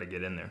to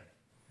get in there.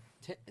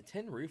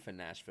 Tin Roof in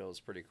Nashville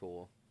is pretty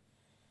cool.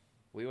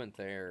 We went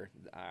there.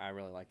 I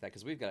really like that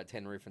because we've got a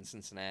Tin Roof in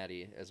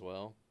Cincinnati as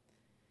well.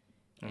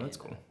 Oh, that's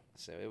cool.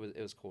 So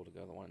it was cool to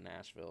go to the one in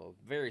Nashville.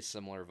 Very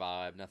similar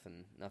vibe.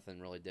 Nothing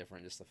really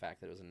different. Just the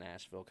fact that it was in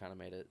Nashville kind of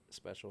made it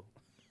special.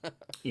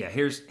 Yeah,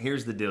 here's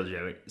the deal,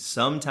 Joey.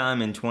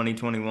 Sometime in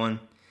 2021,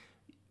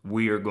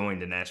 we are going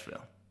to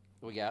Nashville.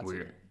 We got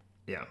to.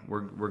 Yeah,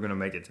 we're gonna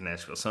make it to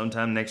Nashville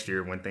sometime next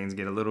year when things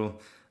get a little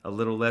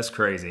less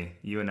crazy.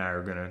 You and I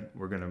are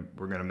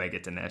gonna make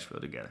it to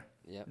Nashville together.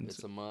 Yep,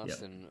 it's a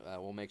must, and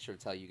we'll make sure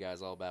to tell you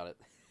guys all about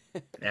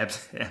it.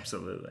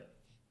 Absolutely.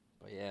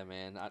 But yeah,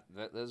 man,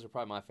 those are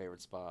probably my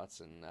favorite spots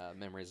and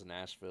memories of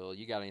Nashville.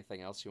 You got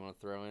anything else you want to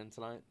throw in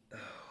tonight?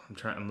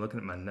 I'm looking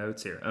at my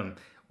notes here.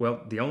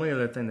 Well, the only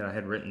other thing that I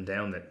had written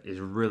down that is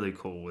really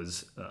cool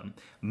was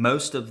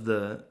most of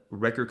the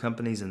record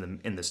companies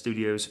in the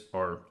studios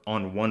are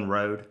on one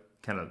road,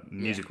 kind of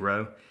music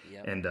row,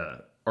 and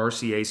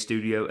RCA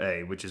Studio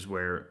A, which is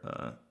where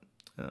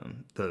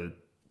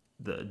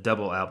the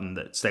double album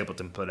that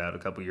Stapleton put out a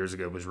couple years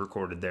ago was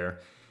recorded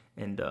there,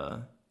 and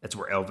that's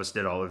where Elvis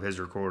did all of his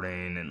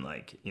recording and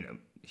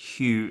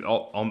huge,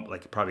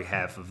 like probably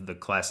half of the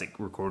classic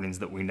recordings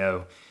that we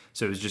know.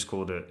 So it was just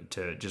cool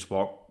to just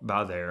walk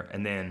by there.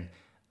 And then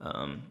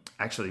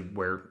actually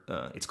where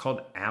it's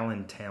called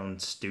Allentown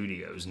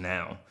Studios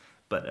now,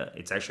 but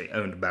it's actually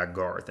owned by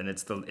Garth, and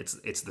it's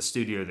the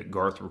studio that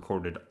Garth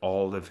recorded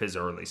all of his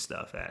early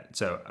stuff at.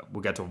 So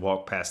we got to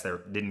walk past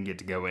there, didn't get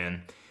to go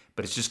in,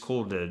 but it's just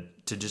cool to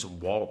just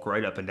walk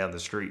right up and down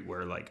the street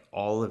where like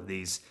all of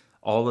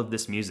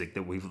this music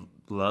that we've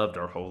loved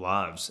our whole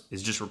lives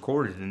is just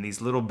recorded in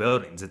these little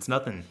buildings. It's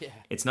nothing. Yeah.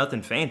 It's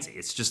nothing fancy.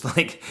 It's just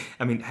like,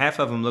 I mean, half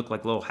of them look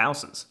like little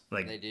houses.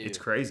 Like they do. It's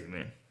crazy,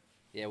 man.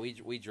 Yeah,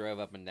 we drove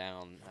up and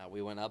down.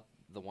 We went up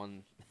the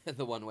one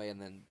way and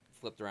then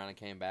flipped around and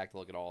came back to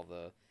look at all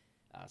the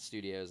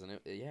studios. And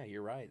yeah,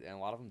 you're right. And a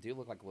lot of them do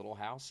look like little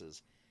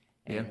houses.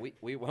 And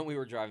we when we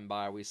were driving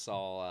by, we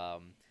saw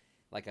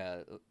I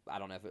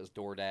don't know if it was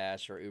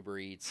DoorDash or Uber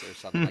Eats or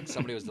something. Like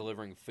somebody was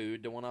delivering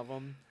food to one of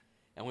them.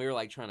 And we were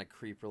like trying to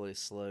creep really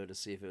slow to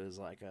see if it was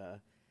like a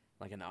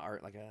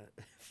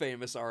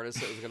famous artist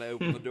that was going to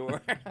open the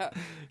door. That's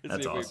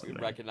see if awesome. We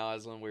could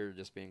recognize them. We were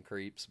just being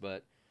creeps,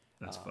 but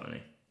that's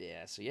funny.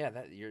 Yeah. So yeah,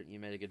 you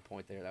made a good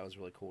point there. That was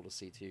really cool to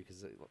see too,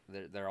 because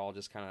they're all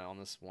just kind of on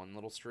this one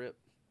little strip.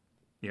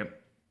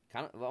 Yep.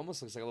 Kind of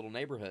almost looks like a little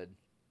neighborhood,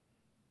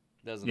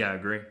 doesn't it? Yeah, I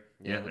agree.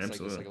 Yeah, it looks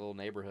absolutely. like a little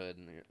neighborhood,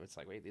 and it's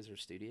like, wait, these are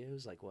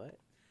studios? Like what?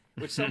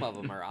 Which some of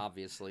them are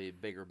obviously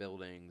bigger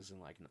buildings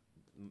and like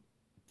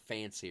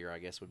fancier, I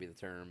guess would be the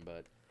term,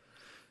 but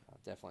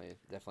definitely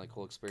a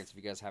cool experience. If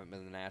you guys haven't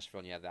been to Nashville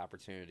and you have the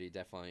opportunity,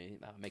 definitely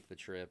make the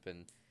trip.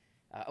 And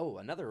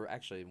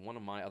one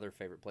of my other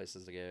favorite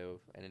places to go,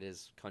 and it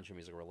is country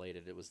music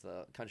related, it was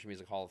the Country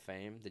Music Hall of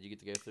Fame. Did you get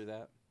to go through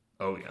that?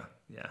 Oh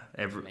yeah.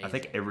 I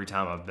think every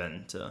time I've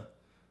been to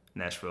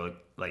Nashville,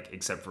 like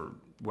except for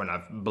when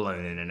I've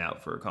blown in and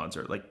out for a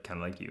concert, like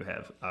kind of like you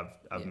have,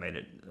 I've made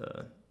it.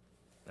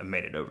 I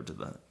made it over to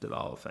the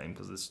Hall of Fame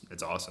because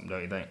it's awesome,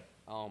 don't you think?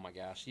 Oh my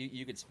gosh,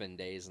 you could spend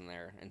days in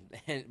there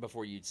and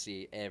before you'd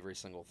see every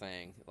single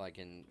thing, like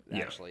and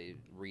actually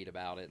read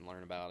about it and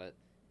learn about it.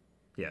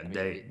 Yeah,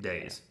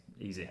 days,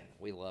 easy.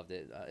 We loved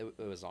it.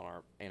 It was on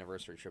our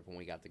anniversary trip when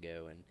we got to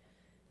go, and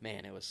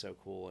man, it was so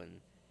cool. And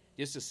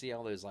just to see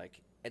all those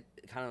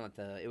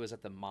it was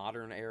at the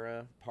modern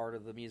era part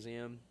of the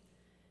museum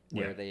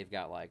where they've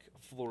got like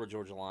Florida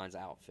Georgia Line's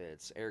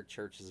outfits, Eric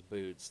Church's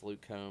boots,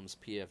 Luke Combs'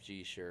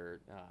 PFG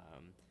shirt.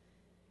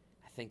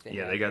 I think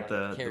they got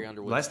the Carrie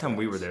Underwood's last time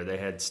we were there, they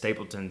had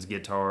Stapleton's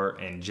guitar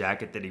and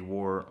jacket that he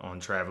wore on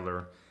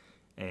Traveler,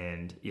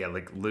 and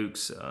like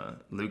Luke's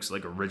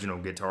like original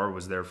guitar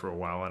was there for a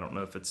while. I don't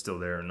know if it's still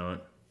there or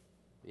not.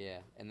 Yeah,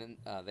 and then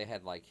they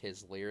had like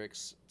his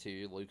lyrics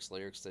too, Luke's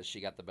lyrics to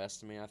 "She Got the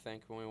Best of Me," I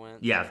think, when we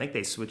went. Yeah, I think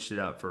they switched it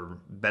out for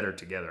Better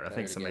Together. I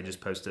think somebody just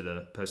posted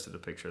a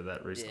picture of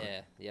that recently.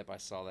 Yeah, yep, I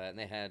saw that, and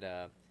they had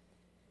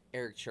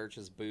Eric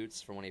Church's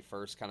boots from when he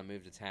first kind of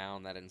moved to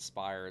town that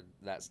inspired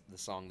the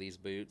song "These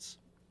Boots."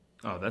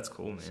 Oh, that's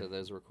cool, man. So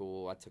those were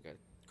cool. I took a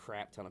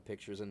crap ton of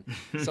pictures, and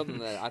something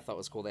that I thought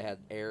was cool, they had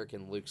Eric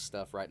and Luke's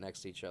stuff right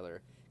next to each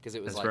other because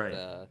it was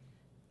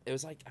it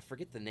was like, I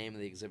forget the name of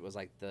the exhibit. It was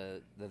like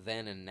the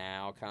then and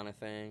now kind of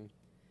thing.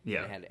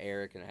 Yeah. And it had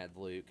Eric and it had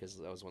Luke because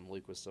that was when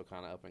Luke was still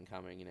kind of up and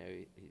coming. You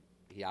know,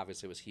 he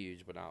obviously was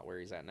huge, but not where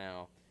he's at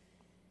now.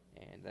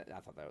 and I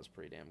thought that was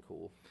pretty damn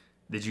cool.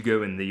 Did you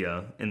go in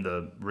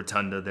the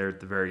rotunda there at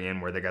the very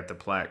end where they got the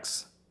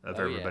plaques of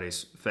Oh, yeah.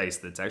 everybody's face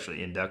that's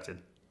actually inducted?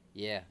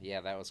 Yeah,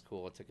 that was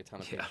cool. I took a ton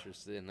of Yeah.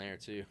 pictures in there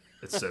too.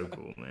 It's so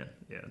cool, man.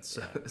 Yeah, it's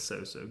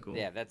so cool.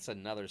 Yeah, that's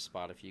another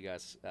spot if you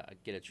guys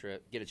get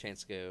a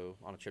chance to go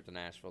on a trip to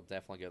Nashville.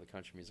 Definitely go to the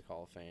Country Music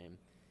Hall of Fame.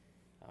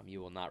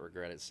 You will not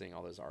regret it seeing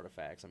all those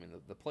artifacts. I mean,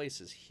 the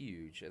place is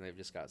huge, and they've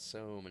just got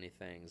so many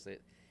things. They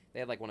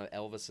had like one of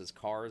Elvis's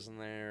cars in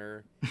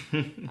there.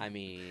 I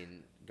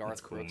mean,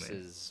 Garth cool, man.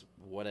 Brooks's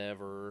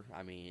whatever.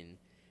 I mean,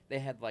 they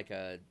had like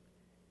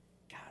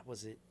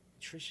was it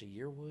Trisha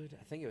Yearwood?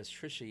 I think it was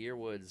Trisha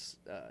Yearwood's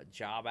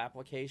job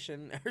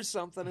application or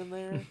something in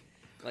there.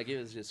 Like, it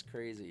was just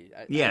crazy.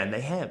 Yeah,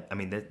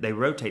 and they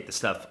rotate the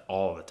stuff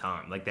all the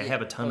time. Like, they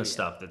have a ton of yeah.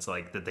 stuff that's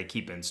like that they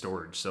keep in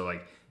storage. So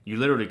like, you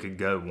literally could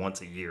go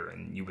once a year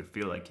and you would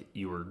feel like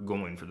you were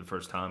going for the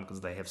first time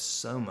because they have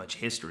so much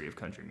history of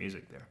country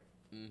music there.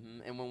 Mm-hmm.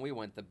 And when we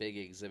went, the big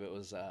exhibit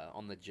was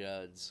on the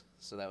Judds,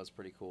 so that was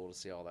pretty cool to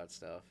see all that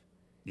stuff.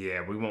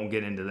 Yeah, we won't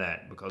get into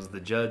that because the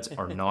Judds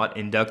are not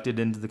inducted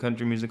into the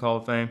Country Music Hall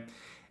of Fame,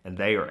 and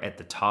they are at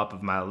the top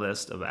of my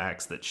list of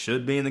acts that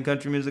should be in the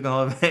Country Music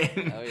Hall of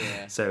Fame. Oh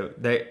yeah. So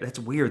that's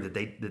weird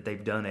that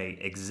they've done a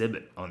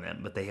exhibit on them,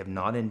 but they have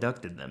not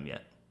inducted them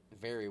yet.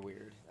 Very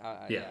weird.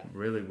 Yeah,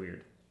 really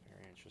weird.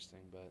 Very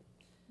interesting,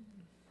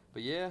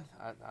 but yeah,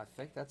 I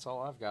think that's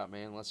all I've got,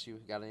 man. Unless you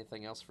got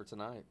anything else for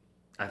tonight.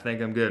 I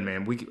think I'm good,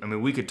 man.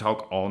 We could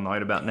talk all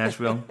night about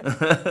Nashville,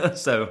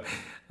 so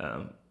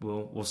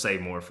we'll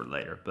save more for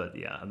later. But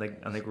yeah, I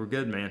think we're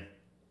good, man.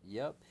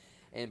 Yep.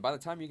 And by the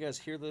time you guys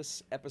hear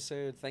this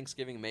episode,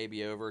 Thanksgiving may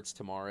be over. It's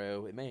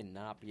tomorrow. It may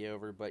not be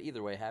over, but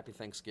either way, happy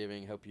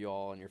Thanksgiving. Hope you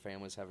all and your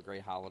families have a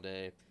great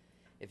holiday.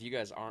 If you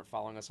guys aren't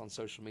following us on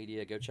social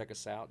media, go check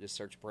us out. Just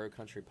search Bro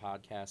Country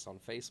Podcast on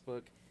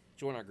Facebook.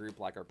 Join our group,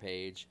 like our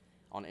page.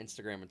 On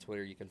Instagram and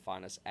Twitter, you can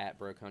find us at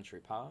Bro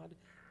Country Pod.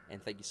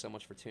 And thank you so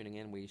much for tuning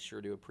in. We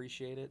sure do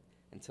appreciate it.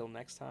 Until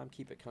next time,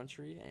 keep it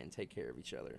country and take care of each other.